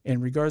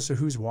 and regardless of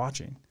who's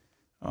watching.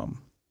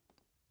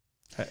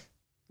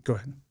 Go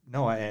ahead.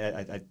 No,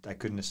 I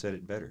couldn't have said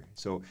it better.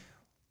 So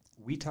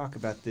we talk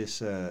about this,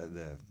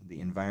 the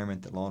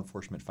environment that law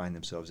enforcement find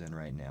themselves in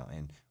right now.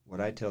 And what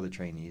I tell the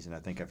trainees, and I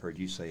think I've heard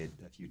you say it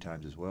a few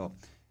times as well,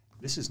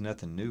 this is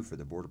nothing new for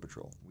the Border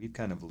Patrol. We've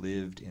kind of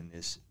lived in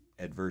this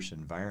adverse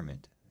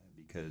environment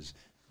because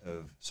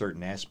of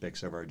certain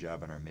aspects of our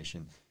job and our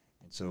mission.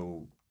 And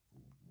so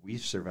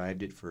we've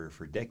survived it for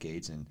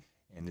decades, and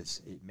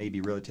it may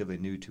be relatively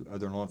new to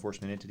other law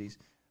enforcement entities,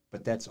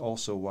 but that's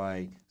also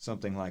why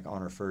something like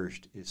Honor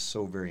First is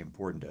so very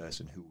important to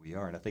us and who we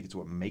are. And I think it's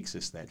what makes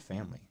us that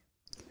family.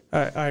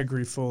 I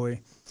agree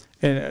fully.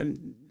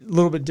 And a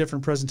little bit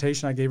different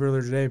presentation I gave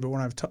earlier today, but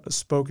when I've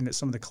spoken at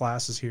some of the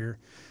classes here,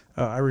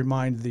 I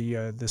remind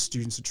the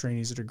students and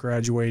trainees that are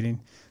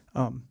graduating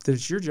that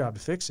it's your job to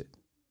fix it,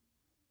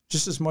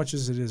 just as much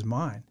as it is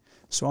mine.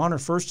 So Honor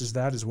First is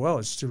that as well.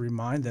 It's to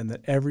remind them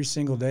that every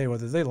single day,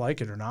 whether they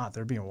like it or not,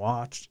 they're being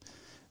watched.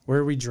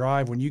 Where we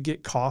drive, when you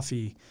get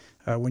coffee,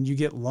 when you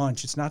get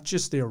lunch, it's not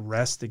just the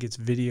arrest that gets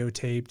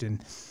videotaped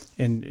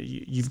and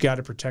you've got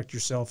to protect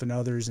yourself and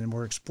others, and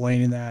we're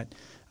explaining that.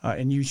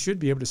 And you should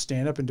be able to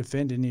stand up and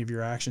defend any of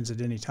your actions at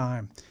any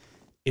time.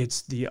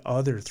 It's the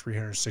other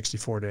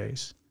 364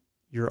 days.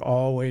 You're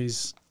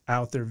always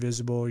out there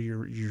visible.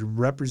 You're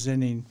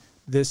representing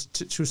this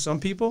to some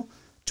people,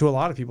 to a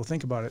lot of people.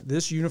 Think about it.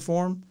 This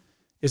uniform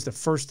is the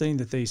first thing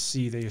that they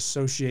see, they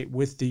associate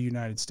with the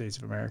United States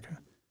of America.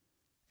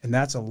 And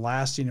that's a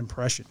lasting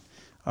impression.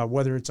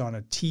 Whether it's on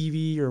a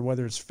TV or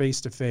whether it's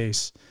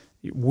face-to-face,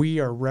 we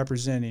are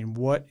representing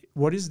what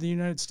is the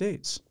United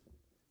States.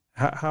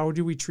 How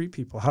do we treat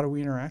people? How do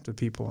we interact with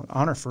people? And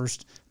Honor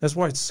First, that's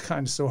why it's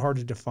kind of so hard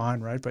to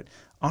define, right? But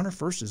Honor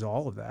First is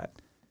all of that.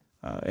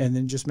 and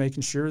then just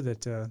making sure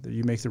that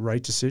you make the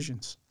right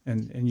decisions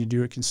and you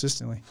do it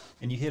consistently.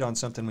 And you hit on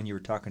something when you were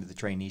talking to the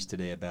trainees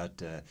today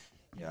about,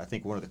 I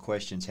think one of the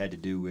questions had to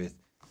do with,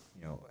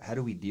 how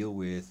do we deal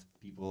with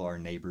people, our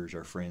neighbors,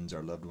 our friends,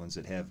 our loved ones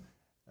that have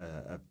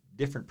a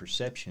different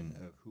perception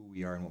of who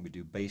we are and what we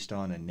do based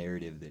on a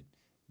narrative that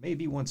may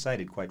be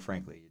one-sided, quite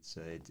frankly.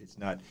 It's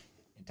not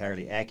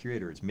entirely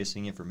accurate, or it's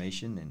missing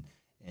information,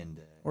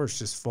 or it's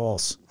just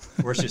false.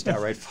 Or it's just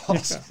outright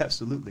false. Yeah.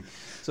 Absolutely.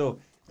 So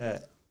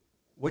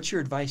what's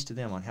your advice to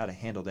them on how to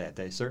handle that?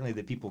 Certainly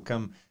that people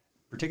come,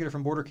 particularly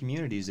from border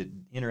communities that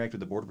interact with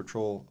the Border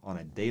Patrol on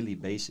a daily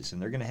basis,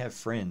 and they're going to have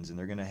friends and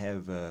they're going to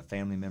have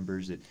family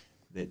members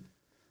that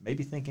may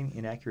be thinking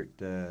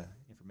inaccurate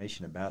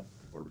information about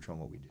the Border Patrol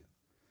and what we do.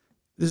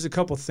 There's a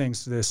couple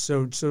things to this.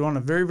 So on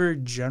a very, very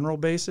general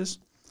basis,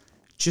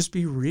 just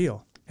be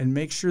real and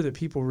make sure that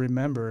people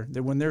remember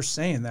that when they're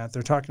saying that,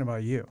 they're talking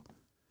about you.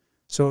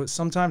 So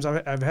sometimes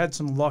I've had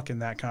some luck in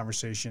that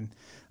conversation.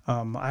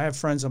 I have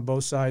friends on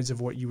both sides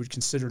of what you would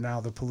consider now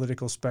the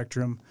political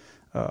spectrum,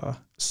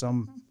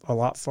 some a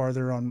lot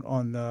farther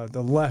on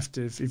the left,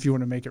 if you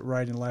want to make it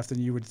right and left than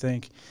you would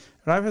think.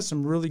 But I've had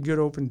some really good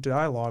open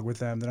dialogue with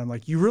them that I'm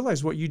like, you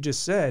realize what you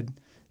just said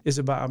is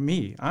about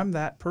me. I'm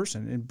that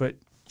person. But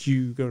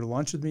you go to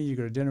lunch with me, you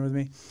go to dinner with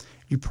me,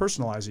 you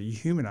personalize it, you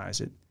humanize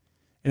it.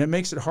 And it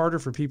makes it harder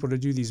for people to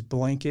do these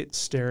blanket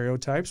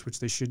stereotypes, which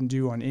they shouldn't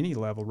do on any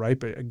level, right,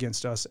 but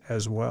against us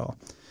as well.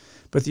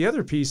 But the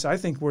other piece, I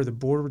think, where the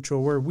Border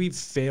Patrol, where we've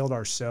failed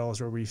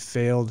ourselves, where we've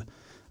failed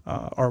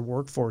our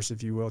workforce,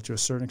 if you will, to a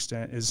certain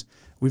extent, is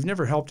we've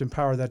never helped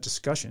empower that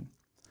discussion.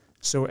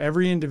 So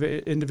every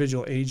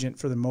individual agent,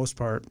 for the most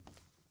part,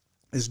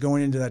 is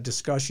going into that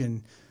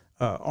discussion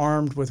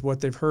armed with what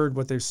they've heard,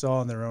 what they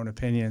saw, and their own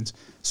opinions.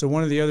 So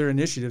one of the other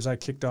initiatives I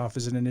kicked off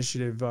is an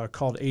initiative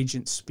called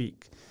Agent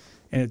Speak.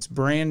 And it's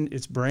brand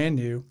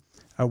new.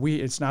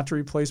 It's not to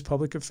replace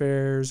public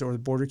affairs or the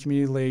border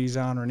community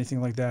liaison or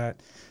anything like that,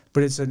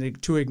 but it's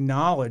to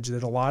acknowledge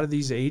that a lot of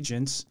these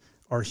agents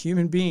are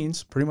human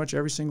beings, pretty much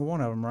every single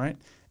one of them, right?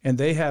 And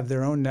they have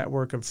their own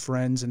network of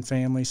friends and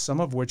family, some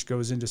of which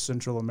goes into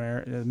Central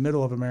America,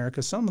 middle of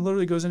America, some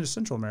literally goes into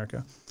Central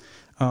America.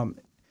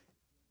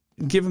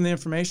 Give them the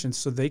information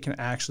so they can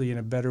actually, in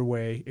a better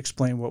way,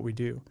 explain what we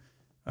do.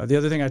 The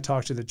other thing I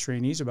talked to the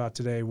trainees about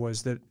today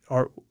was that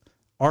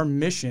our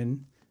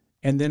mission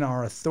and then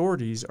our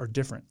authorities are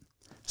different.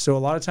 So a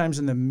lot of times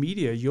in the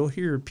media, you'll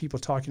hear people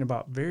talking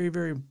about very,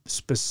 very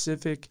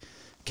specific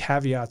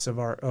caveats of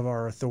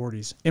our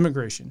authorities,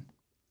 immigration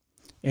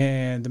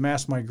and the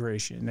mass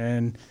migration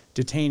and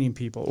detaining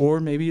people, or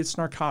maybe it's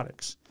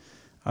narcotics.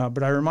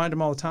 But I remind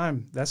them all the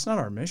time, that's not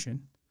our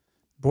mission.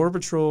 Border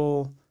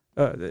Patrol,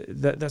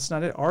 that's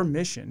not it. Our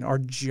mission, our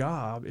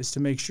job is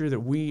to make sure that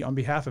we, on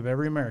behalf of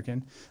every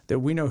American, that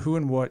we know who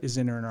and what is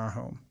in our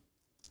home.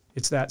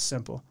 It's that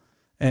simple.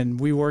 And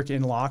we work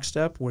in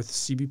lockstep with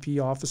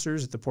CBP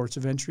officers at the ports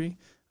of entry.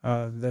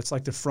 That's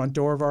like the front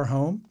door of our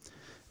home.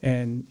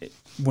 And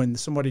when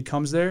somebody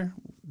comes there,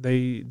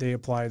 they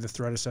apply the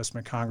threat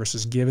assessment Congress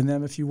has given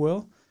them, if you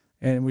will,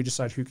 and we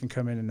decide who can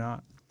come in and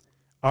not.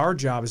 Our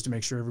job is to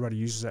make sure everybody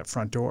uses that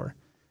front door.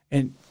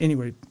 And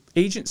anyway,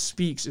 Agent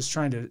Speaks is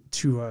trying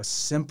to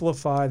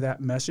simplify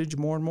that message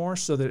more and more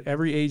so that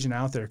every agent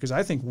out there, because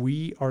I think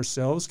we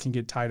ourselves can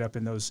get tied up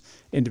in those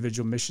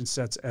individual mission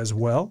sets as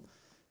well.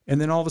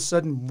 And then all of a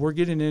sudden we're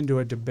getting into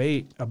a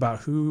debate about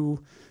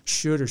who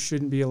should or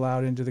shouldn't be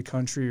allowed into the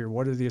country or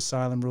what are the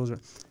asylum rules. Well,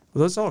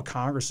 that's all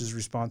Congress's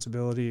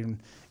responsibility.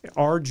 And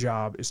our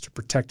job is to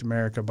protect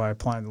America by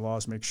applying the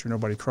laws, make sure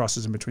nobody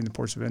crosses in between the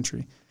ports of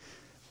entry.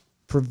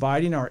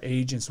 Providing our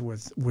agents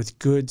with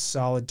good,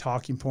 solid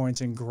talking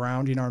points and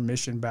grounding our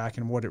mission back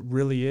in what it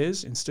really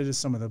is instead of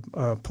some of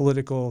the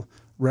political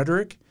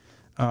rhetoric,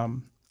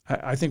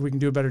 I think we can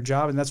do a better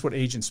job, and that's what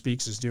Agent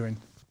Speaks is doing.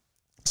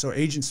 So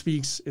Agent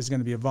Speaks is going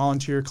to be a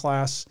volunteer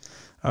class.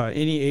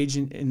 Any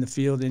agent in the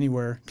field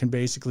anywhere can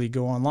basically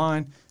go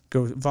online,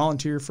 go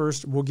volunteer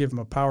first. We'll give them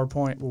a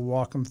PowerPoint. We'll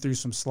walk them through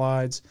some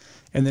slides.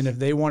 And then if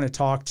they want to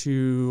talk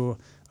to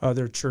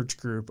their church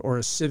group or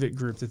a civic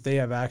group that they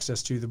have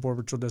access to, the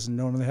Border Patrol doesn't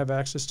normally have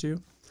access to,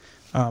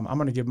 I'm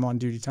going to give them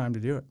on-duty time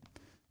to do it.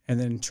 And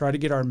then try to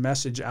get our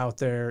message out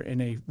there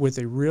with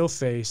a real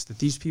face that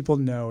these people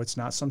know. It's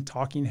not some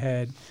talking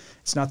head.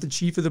 It's not the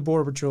chief of the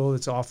Border Patrol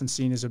that's often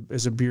seen as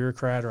a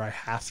bureaucrat or I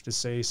have to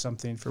say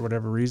something for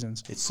whatever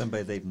reasons. It's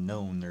somebody they've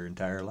known their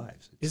entire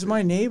lives. It's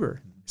my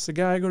neighbor. It's the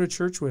guy I go to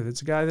church with.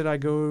 It's a guy that I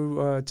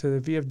go to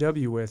the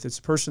VFW with. It's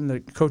a person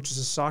that coaches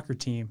a soccer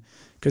team,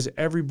 because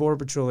every Border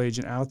Patrol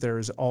agent out there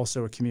is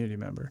also a community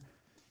member.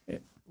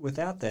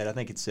 Without that, I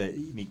think it's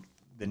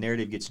the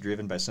narrative gets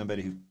driven by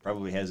somebody who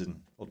probably has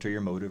an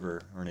ulterior motive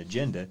or an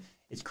agenda.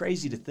 It's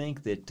crazy to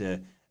think that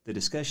the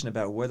discussion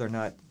about whether or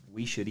not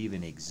we should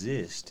even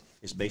exist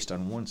is based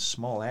on one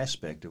small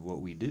aspect of what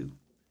we do.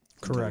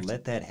 Correct. And to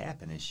let that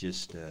happen, it's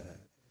just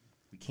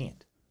we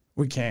can't.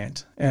 We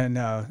can't. And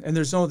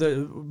there's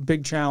the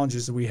big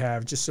challenges that we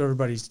have, just so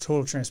everybody's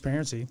total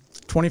transparency.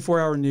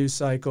 24-hour news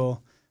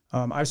cycle.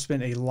 I've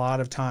spent a lot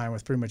of time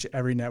with pretty much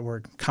every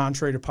network.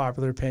 Contrary to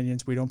popular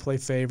opinions, we don't play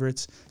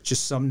favorites.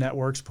 Just some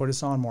networks put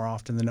us on more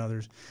often than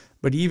others.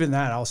 But even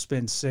that, I'll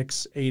spend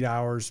 6, 8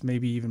 hours,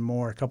 maybe even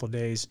more, a couple of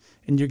days,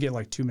 and you get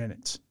like 2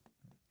 minutes.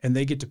 And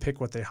they get to pick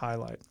what they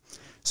highlight.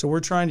 So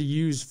we're trying to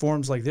use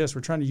forums like this.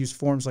 We're trying to use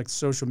forums like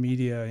social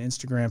media,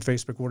 Instagram,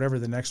 Facebook, whatever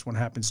the next one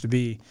happens to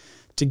be,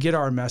 to get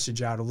our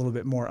message out a little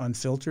bit more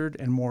unfiltered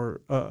and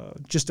more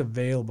just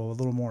available, a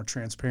little more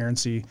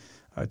transparency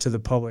to the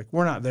public.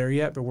 We're not there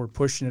yet, but we're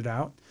pushing it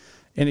out.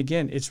 And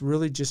again, it's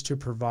really just to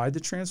provide the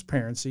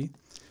transparency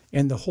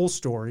and the whole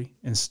story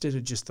instead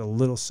of just the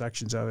little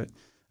sections of it.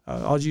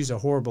 I'll use a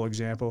horrible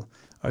example.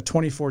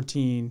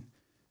 2014,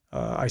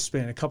 I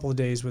spent a couple of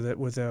days with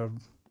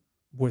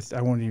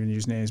I won't even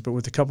use names, but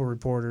with a couple of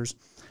reporters,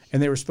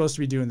 and they were supposed to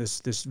be doing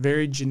this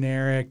very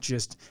generic,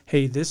 just,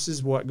 hey, this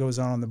is what goes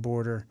on the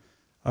border,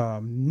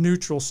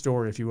 neutral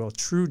story, if you will,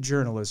 true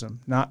journalism,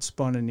 not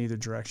spun in either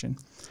direction.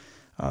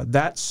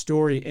 That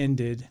story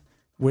ended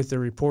with the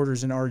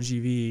reporters in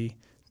RGV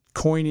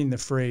coining the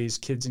phrase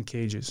 "kids in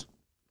cages,"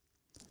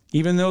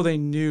 even though they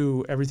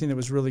knew everything that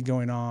was really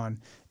going on,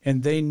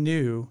 and they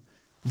knew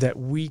that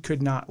we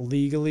could not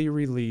legally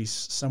release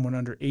someone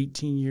under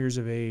 18 years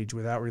of age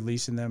without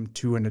releasing them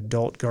to an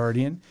adult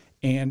guardian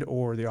and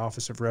or the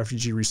Office of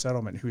Refugee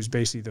Resettlement, who's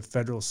basically the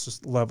federal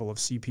level of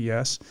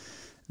CPS.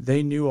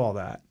 They knew all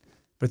that,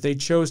 but they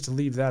chose to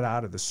leave that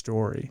out of the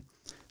story.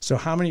 So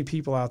how many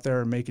people out there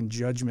are making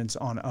judgments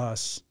on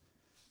us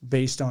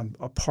based on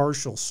a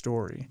partial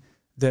story?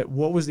 That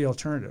what was the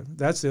alternative?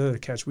 That's the other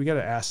catch. We got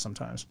to ask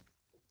sometimes.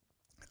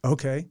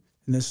 Okay,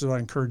 and this is what I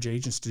encourage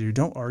agents to do.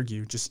 Don't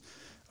argue. Just,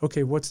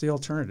 okay, what's the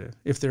alternative?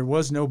 If there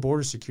was no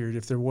border security,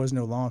 if there was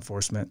no law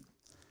enforcement,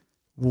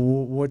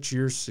 what's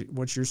your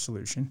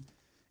solution?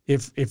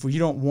 If we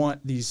don't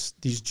want these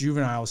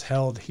juveniles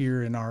held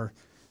here in our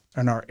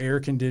air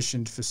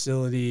conditioned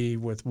facility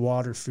with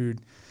water,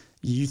 food,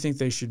 you think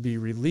they should be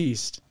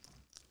released?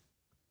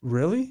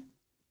 Really?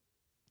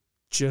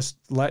 Just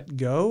let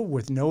go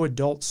with no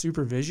adult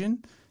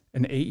supervision,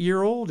 an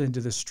 8-year-old into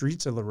the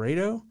streets of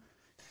Laredo?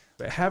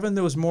 But having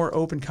those more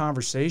open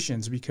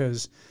conversations,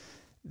 because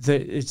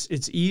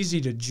it's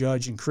easy to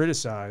judge and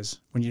criticize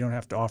when you don't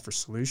have to offer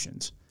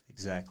solutions.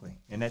 Exactly.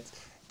 And that's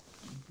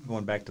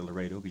going back to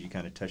Laredo, because you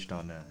kind of touched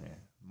on a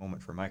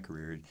moment from my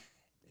career.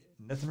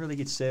 Nothing really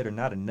gets said, or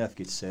not enough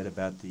gets said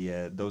about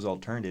those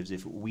alternatives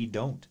if we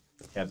don't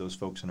have those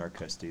folks in our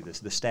custody.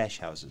 The stash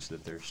houses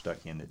that they're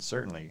stuck in that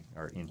certainly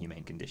are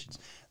inhumane conditions.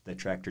 The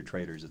tractor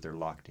trailers that they're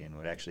locked in,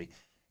 what actually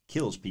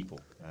kills people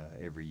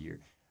every year.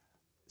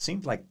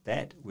 Seems like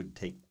that would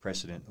take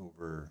precedent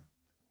over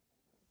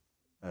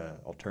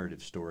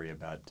alternative story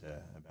about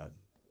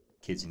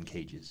kids in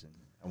cages, and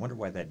I wonder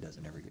why that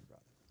doesn't ever get brought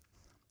up.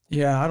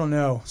 Yeah, I don't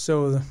know.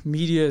 So the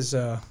media is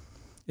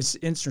it's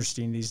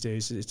interesting these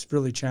days. It's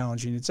really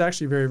challenging. It's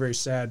actually very, very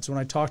sad. So when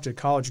I talk to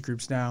college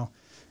groups now,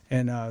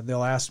 and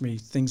they'll ask me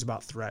things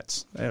about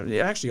threats,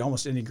 actually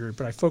almost any group,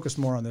 but I focus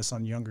more on this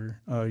on younger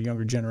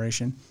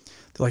generation.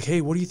 They're like,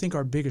 hey, what do you think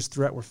our biggest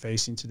threat we're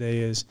facing today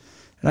is?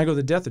 And I go,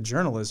 the death of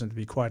journalism, to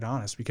be quite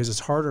honest, because it's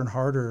harder and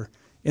harder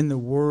in the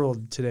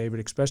world today, but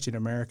especially in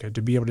America,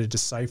 to be able to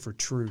decipher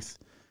truth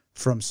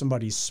from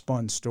somebody's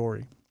spun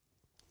story.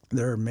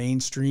 There are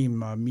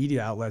mainstream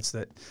media outlets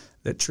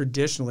that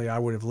traditionally I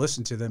would have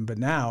listened to them, but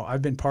now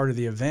I've been part of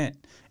the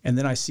event, and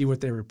then I see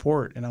what they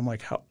report, and I'm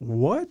like,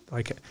 what?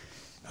 Like,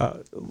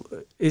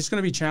 it's going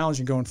to be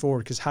challenging going forward,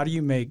 because how do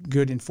you make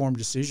good informed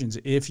decisions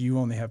if you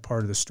only have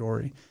part of the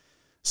story?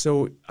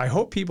 So I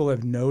hope people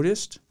have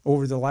noticed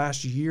over the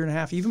last year and a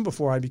half, even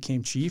before I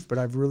became chief, but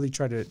I've really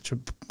tried to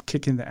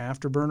kick in the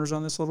afterburners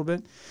on this a little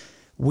bit.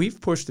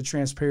 We've pushed the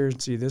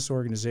transparency of this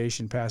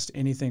organization past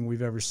anything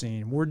we've ever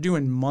seen. We're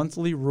doing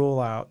monthly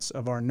rollouts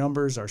of our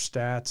numbers, our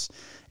stats,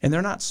 and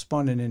they're not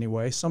spun in any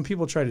way. Some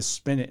people try to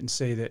spin it and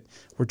say that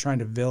we're trying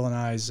to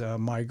villainize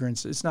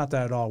migrants. It's not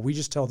that at all. We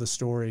just tell the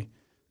story.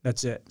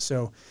 That's it.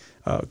 So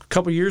a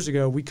couple years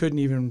ago, we couldn't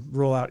even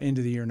roll out end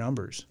of the year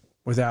numbers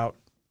without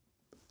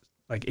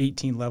like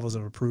 18 levels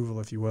of approval,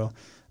 if you will.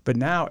 But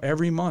now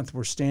every month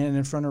we're standing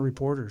in front of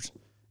reporters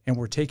and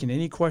we're taking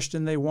any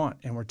question they want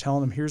and we're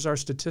telling them, here's our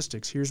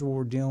statistics, here's what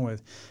we're dealing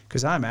with.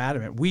 Because I'm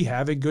adamant, we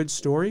have a good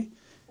story.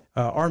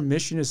 Our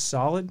mission is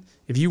solid.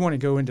 If you want to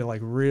go into like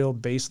real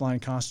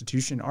baseline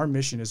constitution, our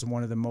mission is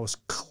one of the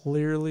most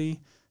clearly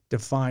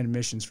defined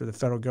missions for the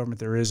federal government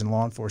there is in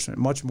law enforcement,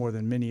 much more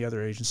than many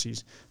other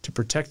agencies, to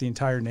protect the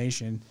entire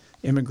nation,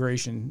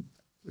 immigration,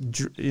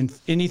 in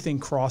anything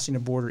crossing a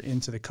border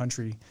into the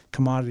country,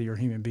 commodity or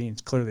human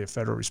beings, clearly a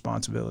federal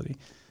responsibility.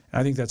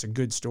 And I think that's a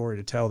good story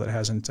to tell that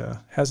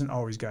hasn't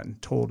always gotten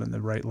told in the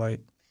right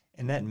light.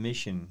 And that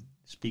mission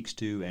speaks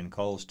to and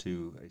calls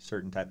to a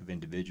certain type of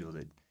individual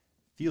that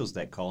feels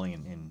that calling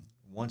and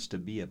wants to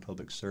be a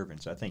public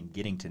servant. So I think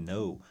getting to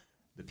know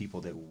the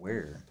people that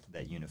wear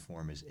that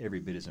uniform is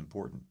every bit as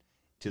important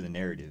to the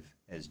narrative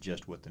as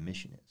just what the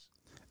mission is.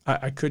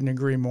 I couldn't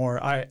agree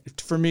more.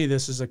 For me,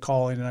 this is a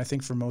calling, and I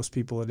think for most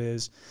people it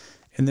is.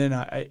 And then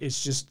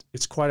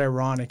it's quite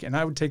ironic. And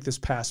I would take this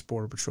past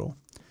Border Patrol.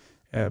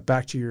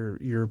 back to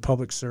your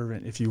public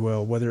servant, if you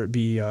will, whether it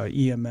be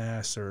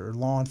EMS or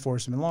law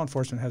enforcement. Law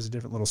enforcement has a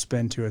different little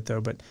spin to it,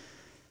 though. But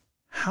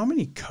how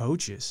many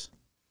coaches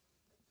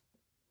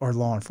are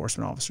law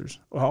enforcement officers?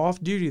 Well,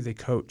 off duty, they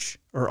coach,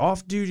 or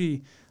off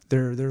duty,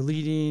 they're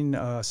leading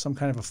some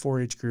kind of a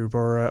 4-H group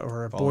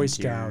or a Boy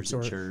Scouts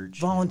or church,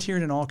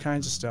 volunteering in all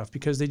kinds of stuff,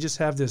 because they just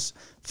have this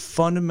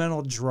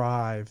fundamental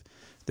drive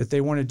that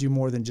they want to do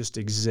more than just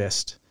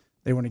exist.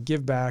 They want to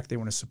give back. They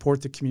want to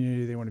support the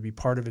community. They want to be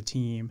part of a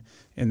team,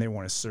 and they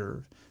want to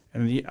serve.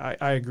 And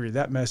I agree.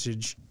 That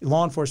message,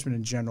 law enforcement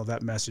in general,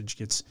 that message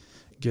gets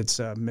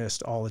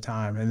missed all the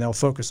time. And they'll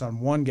focus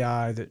on one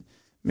guy that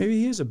maybe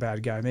he is a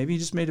bad guy. Maybe he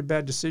just made a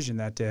bad decision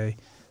that day.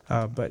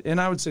 And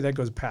I would say that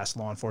goes past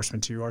law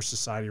enforcement too. Our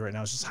society right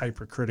now is just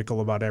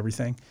hypercritical about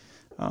everything.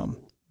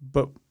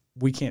 But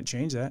we can't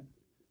change that.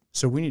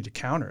 So we need to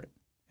counter it.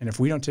 And if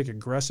we don't take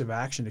aggressive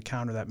action to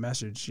counter that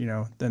message,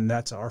 then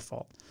that's our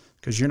fault.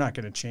 Because you're not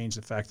going to change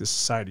the fact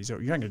that you're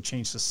not going to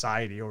change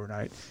society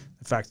overnight,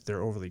 the fact that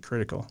they're overly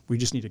critical. We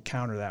just need to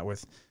counter that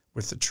with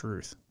the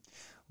truth.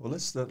 Well,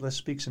 let's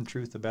speak some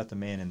truth about the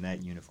man in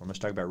that uniform. Let's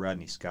talk about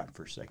Rodney Scott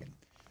for a second.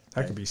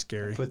 That could be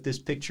scary. I put this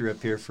picture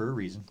up here for a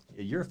reason.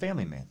 You're a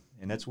family man,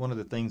 and that's one of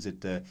the things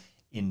that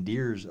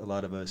endears a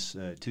lot of us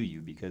to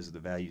you because of the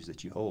values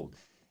that you hold.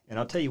 And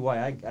I'll tell you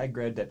why I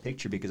grabbed that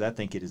picture, because I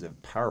think it is a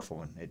powerful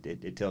one.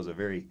 It tells a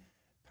very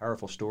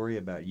powerful story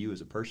about you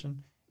as a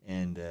person,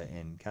 and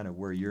kind of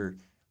where your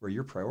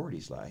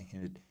priorities lie.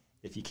 And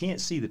if you can't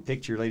see the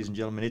picture, ladies and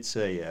gentlemen, it's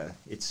a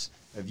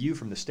view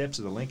from the steps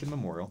of the Lincoln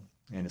Memorial,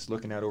 and it's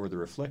looking out over the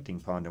reflecting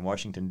pond in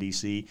Washington,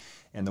 D.C.,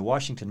 and the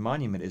Washington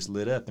Monument is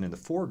lit up, and in the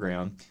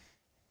foreground,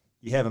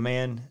 you have a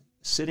man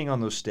sitting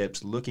on those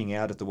steps looking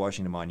out at the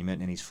Washington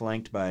Monument, and he's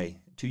flanked by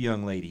 2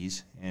 young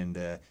ladies, and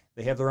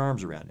they have their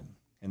arms around him,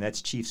 and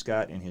that's Chief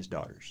Scott and his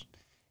daughters.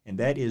 And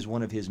that is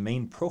one of his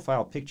main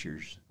profile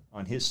pictures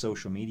on his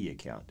social media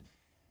account.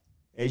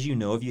 As you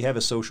know, if you have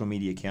a social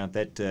media account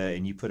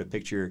and you put a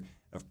picture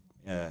of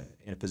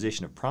in a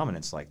position of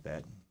prominence like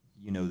that,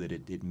 you know that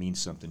it means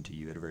something to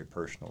you at a very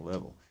personal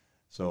level.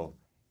 So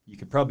you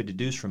could probably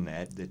deduce from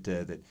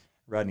that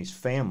Rodney's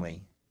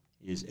family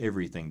is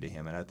everything to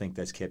him, and I think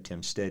that's kept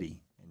him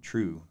steady and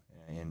true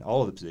in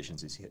all of the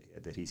positions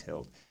that he's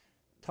held.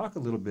 Talk a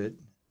little bit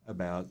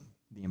about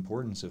the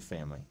importance of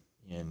family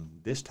in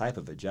this type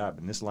of a job,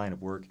 in this line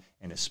of work,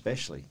 and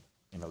especially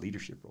in a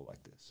leadership role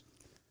like this.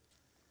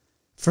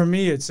 For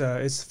me, it's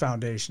the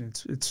foundation.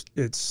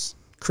 It's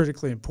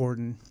critically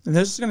important. And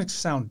this is going to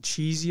sound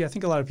cheesy. I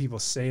think a lot of people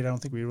say it. I don't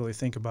think we really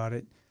think about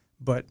it.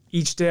 But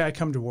each day I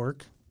come to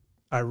work,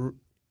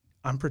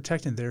 I'm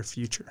protecting their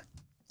future.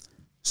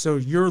 So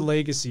your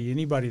legacy,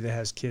 anybody that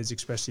has kids,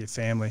 especially a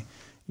family,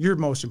 your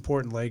most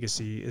important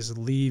legacy is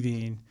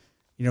leaving,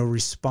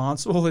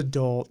 responsible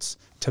adults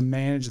to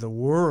manage the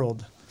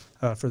world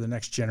for the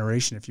next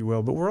generation, if you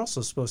will. But we're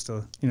also supposed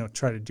to,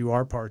 try to do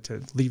our part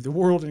to leave the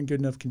world in good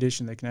enough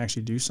condition they can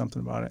actually do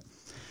something about it.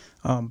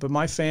 But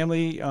my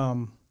family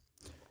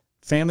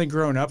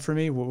growing up for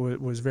me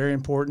was very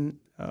important.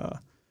 I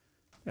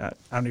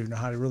don't even know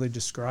how to really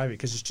describe it,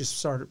 because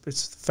it's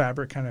the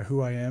fabric kind of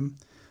who I am.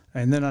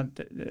 And then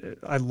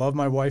I love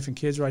my wife and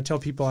kids. Where I tell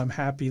people I'm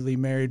happily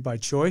married by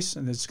choice,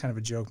 and it's kind of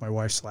a joke. My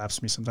wife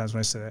slaps me sometimes when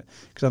I say that,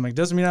 because I'm like,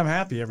 doesn't mean I'm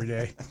happy every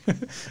day,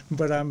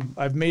 but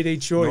I've made a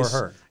choice.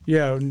 Nor her.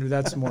 Yeah,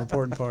 that's the more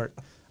important part.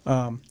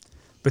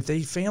 But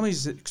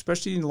families,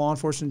 especially in law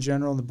enforcement in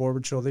general and the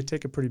Border Patrol, they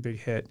take a pretty big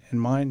hit, and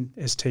mine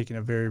has taken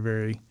a very,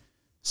 very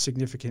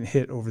significant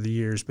hit over the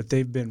years. But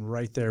they've been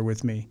right there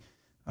with me.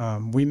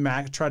 We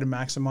try to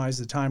maximize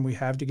the time we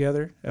have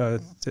together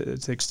to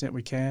the extent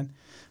we can.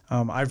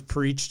 I've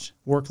preached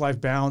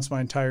work-life balance my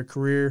entire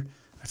career.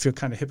 I feel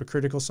kind of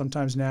hypocritical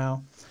sometimes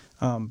now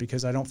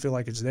because I don't feel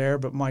like it's there.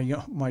 But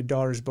my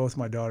daughters, both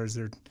my daughters,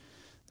 they're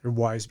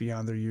wise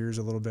beyond their years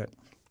a little bit.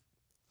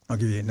 I'll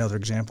give you another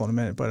example in a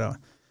minute. But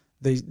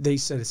they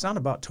said it's not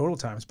about total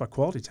time; it's about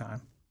quality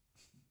time.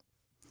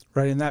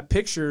 Right, and that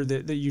picture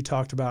that you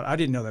talked about, I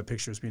didn't know that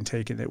picture was being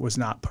taken. It was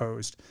not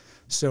posed.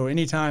 So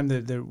anytime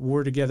that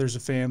we're together as a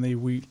family,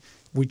 we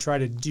try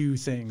to do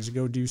things,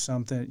 go do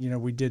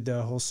something. We did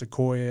the whole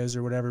Sequoias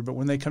or whatever. But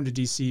when they come to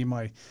D.C.,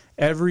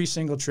 every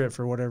single trip,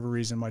 for whatever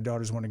reason, my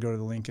daughters want to go to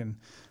the Lincoln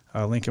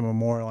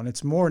Memorial. And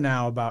it's more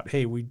now about,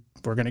 hey, we're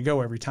going to go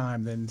every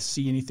time than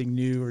see anything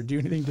new or do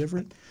anything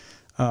different.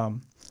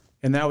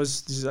 And I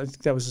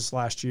think that was this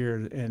last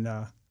year. And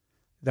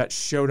that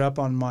showed up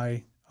on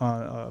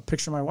a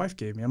picture my wife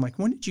gave me. I'm like,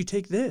 when did you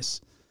take this?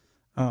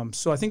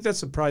 So I think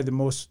that's probably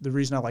the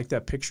reason I like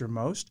that picture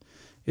most,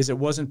 is it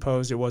wasn't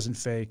posed, it wasn't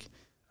fake.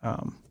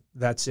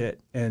 That's it.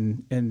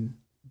 And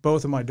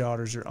both of my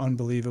daughters are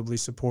unbelievably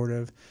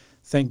supportive.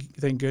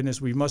 Thank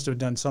goodness. We must have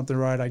done something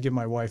right. I give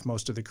my wife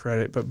most of the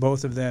credit, but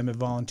both of them have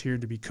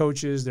volunteered to be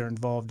coaches. They're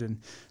involved in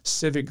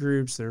civic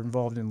groups. They're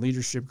involved in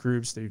leadership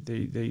groups.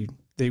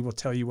 They will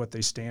tell you what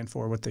they stand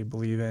for, what they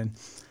believe in.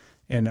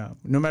 And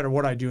no matter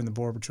what I do in the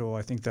Border Patrol,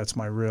 I think that's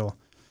my real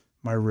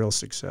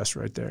success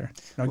right there.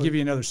 And I'll give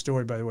you another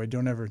story, by the way.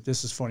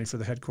 This is funny for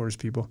the headquarters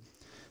people.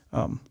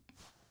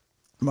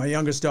 my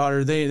youngest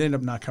daughter, they ended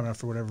up not coming up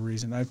for whatever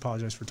reason. I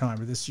apologize for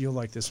time, but you'll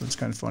like this one. It's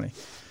kind of funny.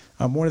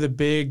 One of the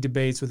big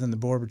debates within the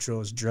Border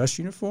Patrol is dress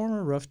uniform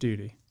or rough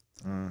duty,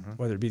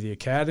 whether it be the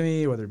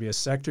academy, whether it be a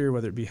sector,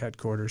 whether it be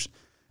headquarters.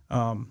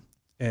 I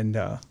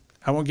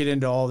won't get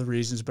into all the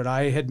reasons, but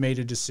I had made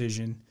a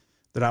decision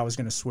that I was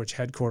going to switch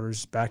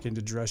headquarters back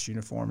into dress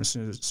uniform as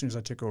soon as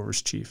I took over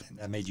as chief.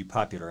 That made you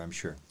popular, I'm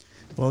sure.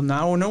 Well,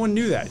 no one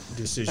knew that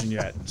decision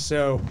yet.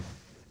 So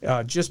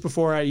just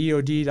before I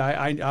EOD'd,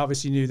 I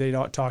obviously knew they'd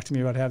talk to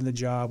me about having the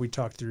job. We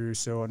talked through,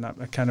 so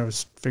I kind of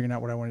was figuring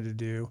out what I wanted to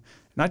do.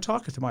 And I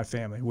talked to my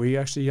family. We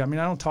actually, I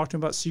don't talk to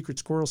them about secret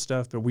squirrel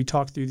stuff, but we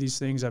talked through these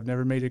things. I've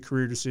never made a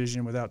career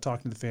decision without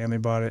talking to the family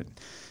about it.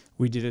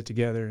 We did it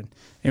together. And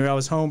anyway, I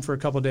was home for a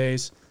couple of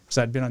days because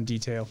I'd been on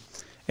detail.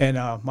 And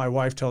my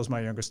wife tells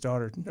my youngest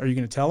daughter, "Are you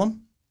going to tell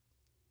them?"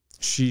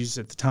 She's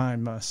at the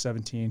time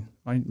 17.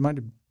 Might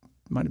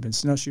have been,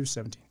 no, she was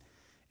 17.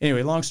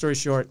 Anyway, long story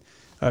short,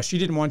 she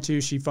didn't want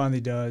to. She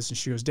finally does. And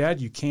she goes,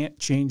 "Dad, you can't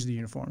change the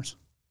uniforms."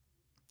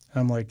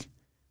 And I'm like,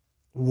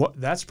 "What?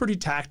 That's pretty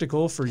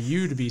tactical for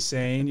you to be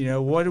saying.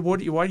 Why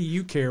do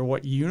you care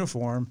what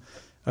uniform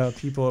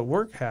people at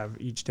work have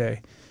each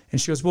day?" And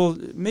she goes, "Well,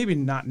 maybe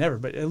not never,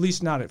 but at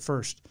least not at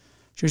first."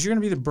 She goes, "You're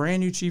going to be the brand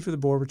new chief of the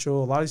Border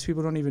Patrol. A lot of these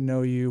people don't even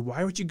know you.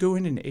 Why would you go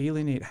in and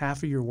alienate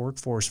half of your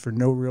workforce for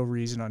no real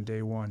reason on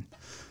day one?"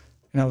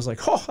 And I was like,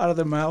 "Oh, out of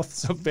the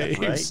mouths of babes."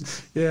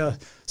 Right. Yeah.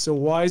 So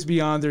wise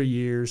beyond their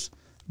years.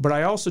 But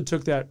I also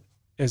took that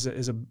as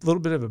a little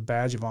bit of a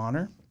badge of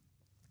honor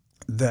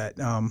that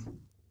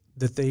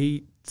that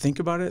they think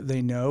about it,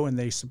 they know, and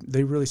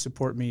they really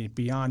support me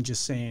beyond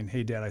just saying,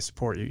 "Hey, Dad, I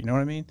support you." You know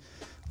what I mean?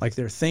 Like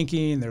they're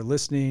thinking, they're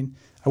listening.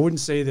 I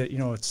wouldn't say that,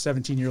 a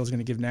 17-year-old is going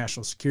to give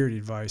national security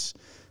advice,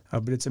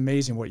 but it's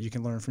amazing what you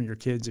can learn from your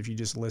kids if you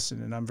just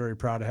listen. And I'm very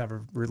proud to have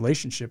a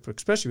relationship,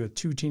 especially with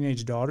 2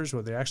 teenage daughters,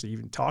 where they actually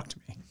even talk to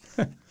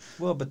me.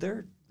 Well, but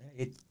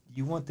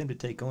you want them to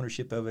take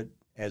ownership of it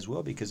as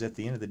well, because at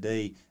the end of the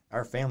day,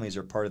 our families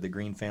are part of the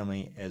Green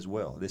family as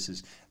well.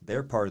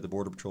 They're part of the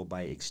Border Patrol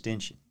by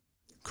extension.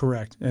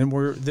 Correct. And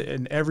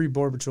and every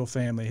Border Patrol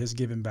family has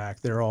given back.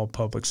 They're all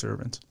public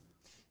servants.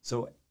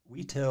 So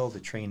we tell the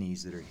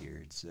trainees that are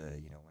here, it's when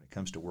it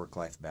comes to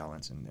work-life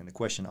balance, and the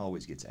question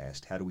always gets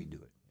asked, how do we do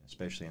it,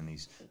 especially in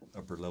these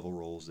upper-level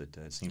roles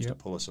that seems to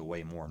pull us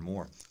away more and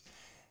more.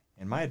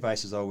 And my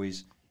advice is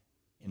always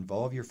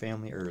involve your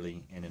family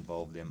early and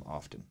involve them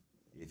often.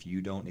 If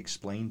you don't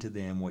explain to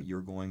them what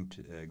you're going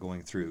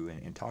through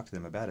and talk to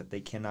them about it,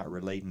 they cannot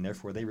relate, and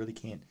therefore they really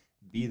can't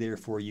be there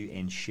for you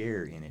and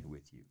share in it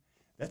with you.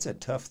 That's a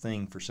tough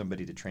thing for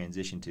somebody to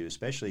transition to,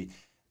 especially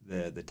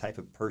the type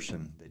of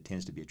person that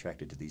tends to be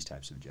attracted to these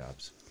types of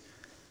jobs.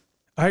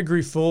 I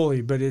agree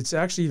fully, but it's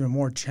actually even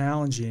more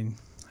challenging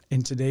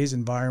in today's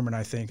environment,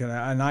 I think, and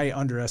I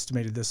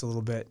underestimated this a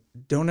little bit.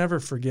 Don't ever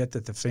forget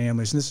that the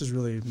families, and this is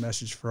really a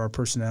message for our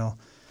personnel,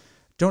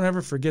 don't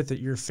ever forget that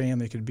your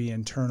family could be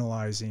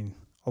internalizing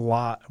a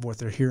lot of what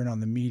they're hearing on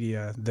the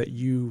media that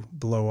you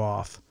blow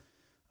off.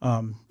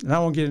 And I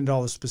won't get into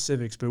all the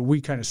specifics, but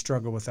we kind of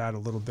struggle with that a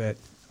little bit.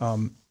 I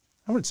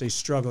wouldn't say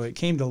struggle. It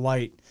came to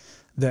light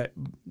that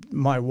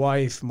my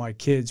wife, my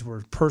kids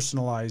were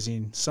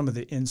personalizing some of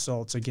the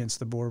insults against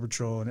the Border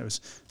Patrol, and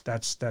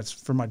that's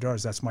for my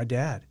daughters. That's my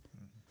dad.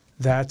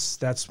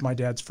 That's my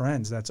dad's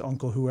friends. That's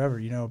Uncle whoever,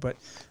 But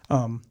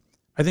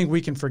I think we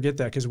can forget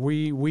that because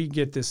we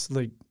get this,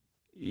 like,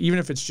 even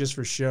if it's just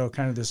for show,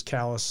 kind of this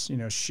callous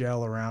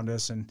shell around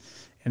us,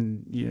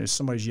 and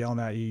somebody's yelling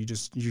at you,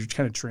 you're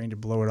kind of trained to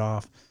blow it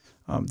off.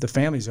 The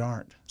families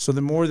aren't. So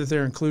the more that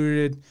they're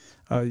included,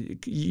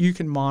 you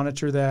can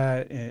monitor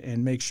that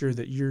and make sure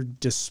that you're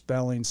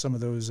dispelling some of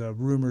those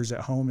rumors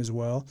at home as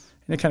well.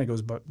 And it kind of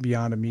goes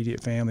beyond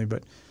immediate family,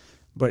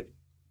 but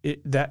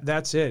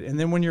that's it. And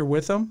then when you're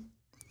with them,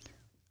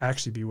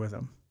 actually be with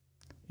them.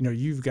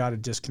 You've got to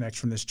disconnect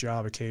from this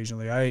job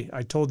occasionally.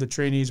 I told the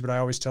trainees, but I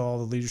always tell all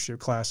the leadership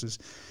classes,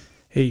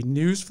 hey,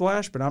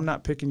 newsflash, but I'm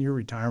not picking your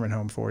retirement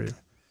home for you.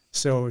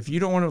 So if you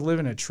don't want to live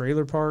in a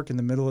trailer park in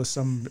the middle of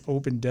some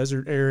open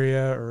desert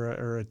area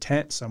or a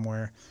tent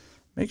somewhere,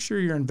 make sure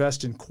you're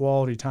investing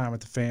quality time with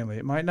the family.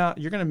 It might not,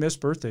 you're going to miss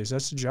birthdays.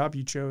 That's the job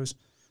you chose.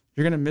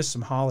 You're going to miss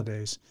some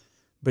holidays,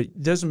 but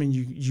it doesn't mean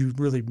you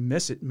really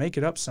miss it. Make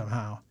it up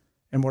somehow.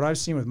 And what I've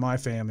seen with my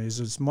family is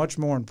it's much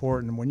more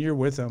important when you're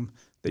with them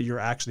that you're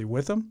actually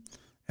with them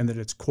and that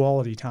it's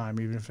quality time,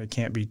 even if it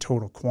can't be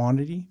total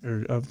quantity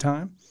of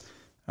time.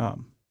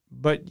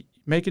 But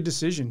make a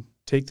decision.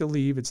 Take the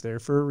leave. It's there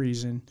for a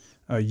reason.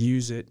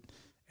 Use it.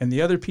 And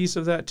the other piece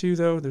of that, too,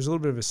 though, there's a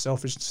little bit of a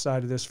selfish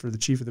side of this for the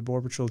chief of the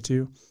Border Patrol,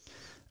 too.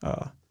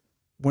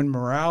 When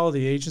morale of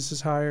the agents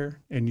is higher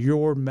and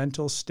your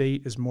mental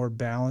state is more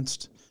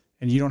balanced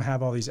and you don't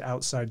have all these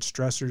outside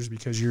stressors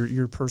because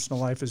your personal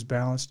life is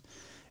balanced,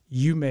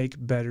 you make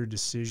better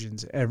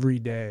decisions every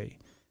day.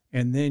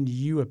 And then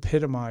you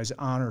epitomize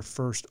honor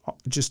first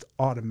just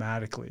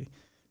automatically.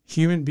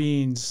 Human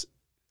beings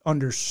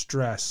under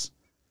stress,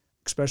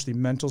 especially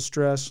mental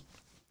stress,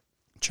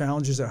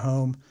 challenges at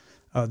home,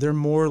 they're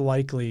more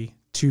likely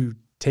to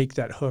take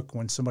that hook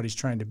when somebody's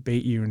trying to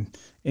bait you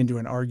into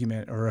an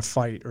argument or a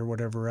fight or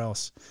whatever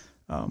else.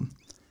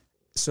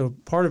 So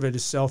part of it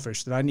is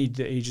selfish, that I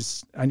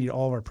need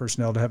all of our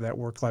personnel to have that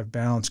work-life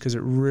balance, because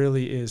it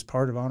really is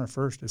part of Honor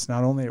First. It's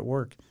not only at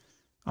work.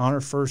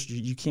 Honor First,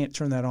 you can't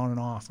turn that on and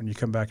off when you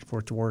come back and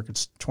forth to work.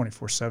 It's a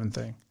 24/7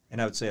 thing.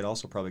 And I would say it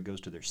also probably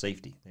goes to their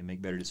safety. They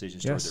make better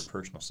decisions toward their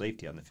personal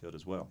safety on the field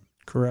as well.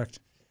 Correct.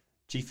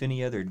 Chief,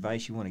 any other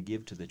advice you want to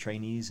give to the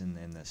trainees and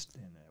the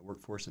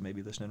workforce that may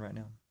be listening right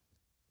now?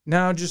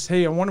 No, just,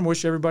 hey, I want to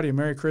wish everybody a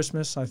Merry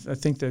Christmas. I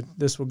think that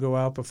this will go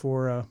out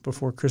before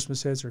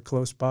Christmas hits or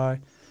close by.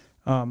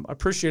 I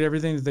appreciate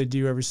everything that they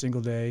do every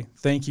single day.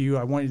 Thank you.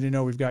 I want you to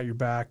know we've got your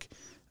back.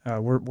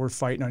 We're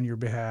fighting on your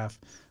behalf.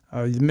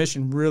 The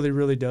mission really,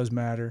 really does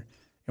matter.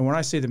 And when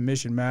I say the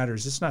mission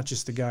matters, it's not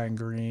just the guy in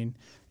green.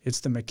 It's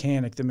the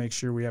mechanic that makes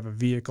sure we have a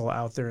vehicle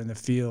out there in the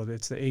field.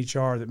 It's the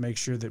HR that makes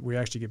sure that we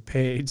actually get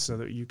paid so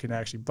that you can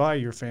actually buy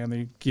your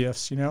family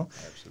gifts,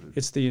 Absolutely.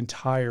 It's the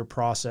entire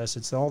process.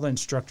 It's all the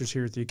instructors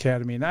here at the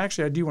Academy. And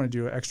actually, I do want to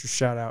do an extra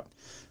shout out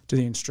to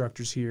the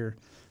instructors here.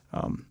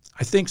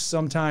 I think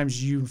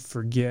sometimes you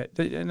forget,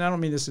 and I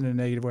don't mean this in a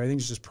negative way, I think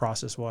it's just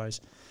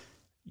process-wise,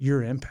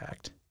 your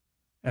impact.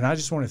 And I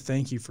just want to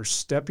thank you for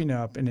stepping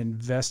up and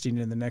investing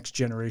in the next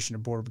generation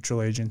of Border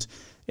Patrol agents.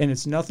 And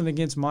it's nothing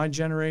against my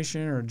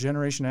generation or a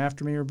generation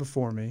after me or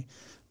before me,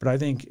 but I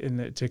think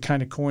to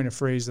kind of coin a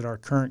phrase that our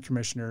current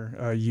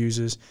commissioner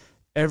uses,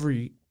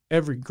 every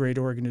great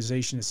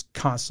organization is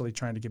constantly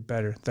trying to get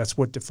better. That's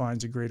what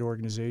defines a great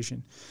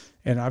organization.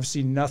 And I've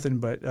seen nothing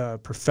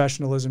but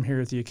professionalism here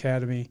at the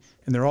Academy,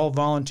 and they're all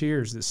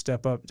volunteers that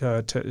step up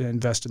to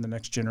invest in the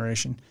next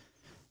generation.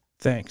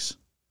 Thanks.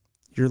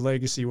 Your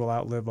legacy will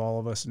outlive all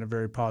of us in a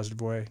very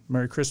positive way.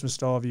 Merry Christmas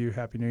to all of you.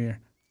 Happy New Year.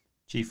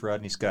 Chief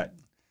Rodney Scott.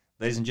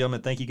 Ladies and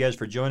gentlemen, thank you guys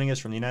for joining us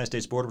from the United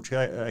States Border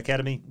Patrol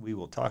Academy. We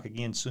will talk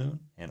again soon,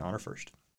 and Honor First.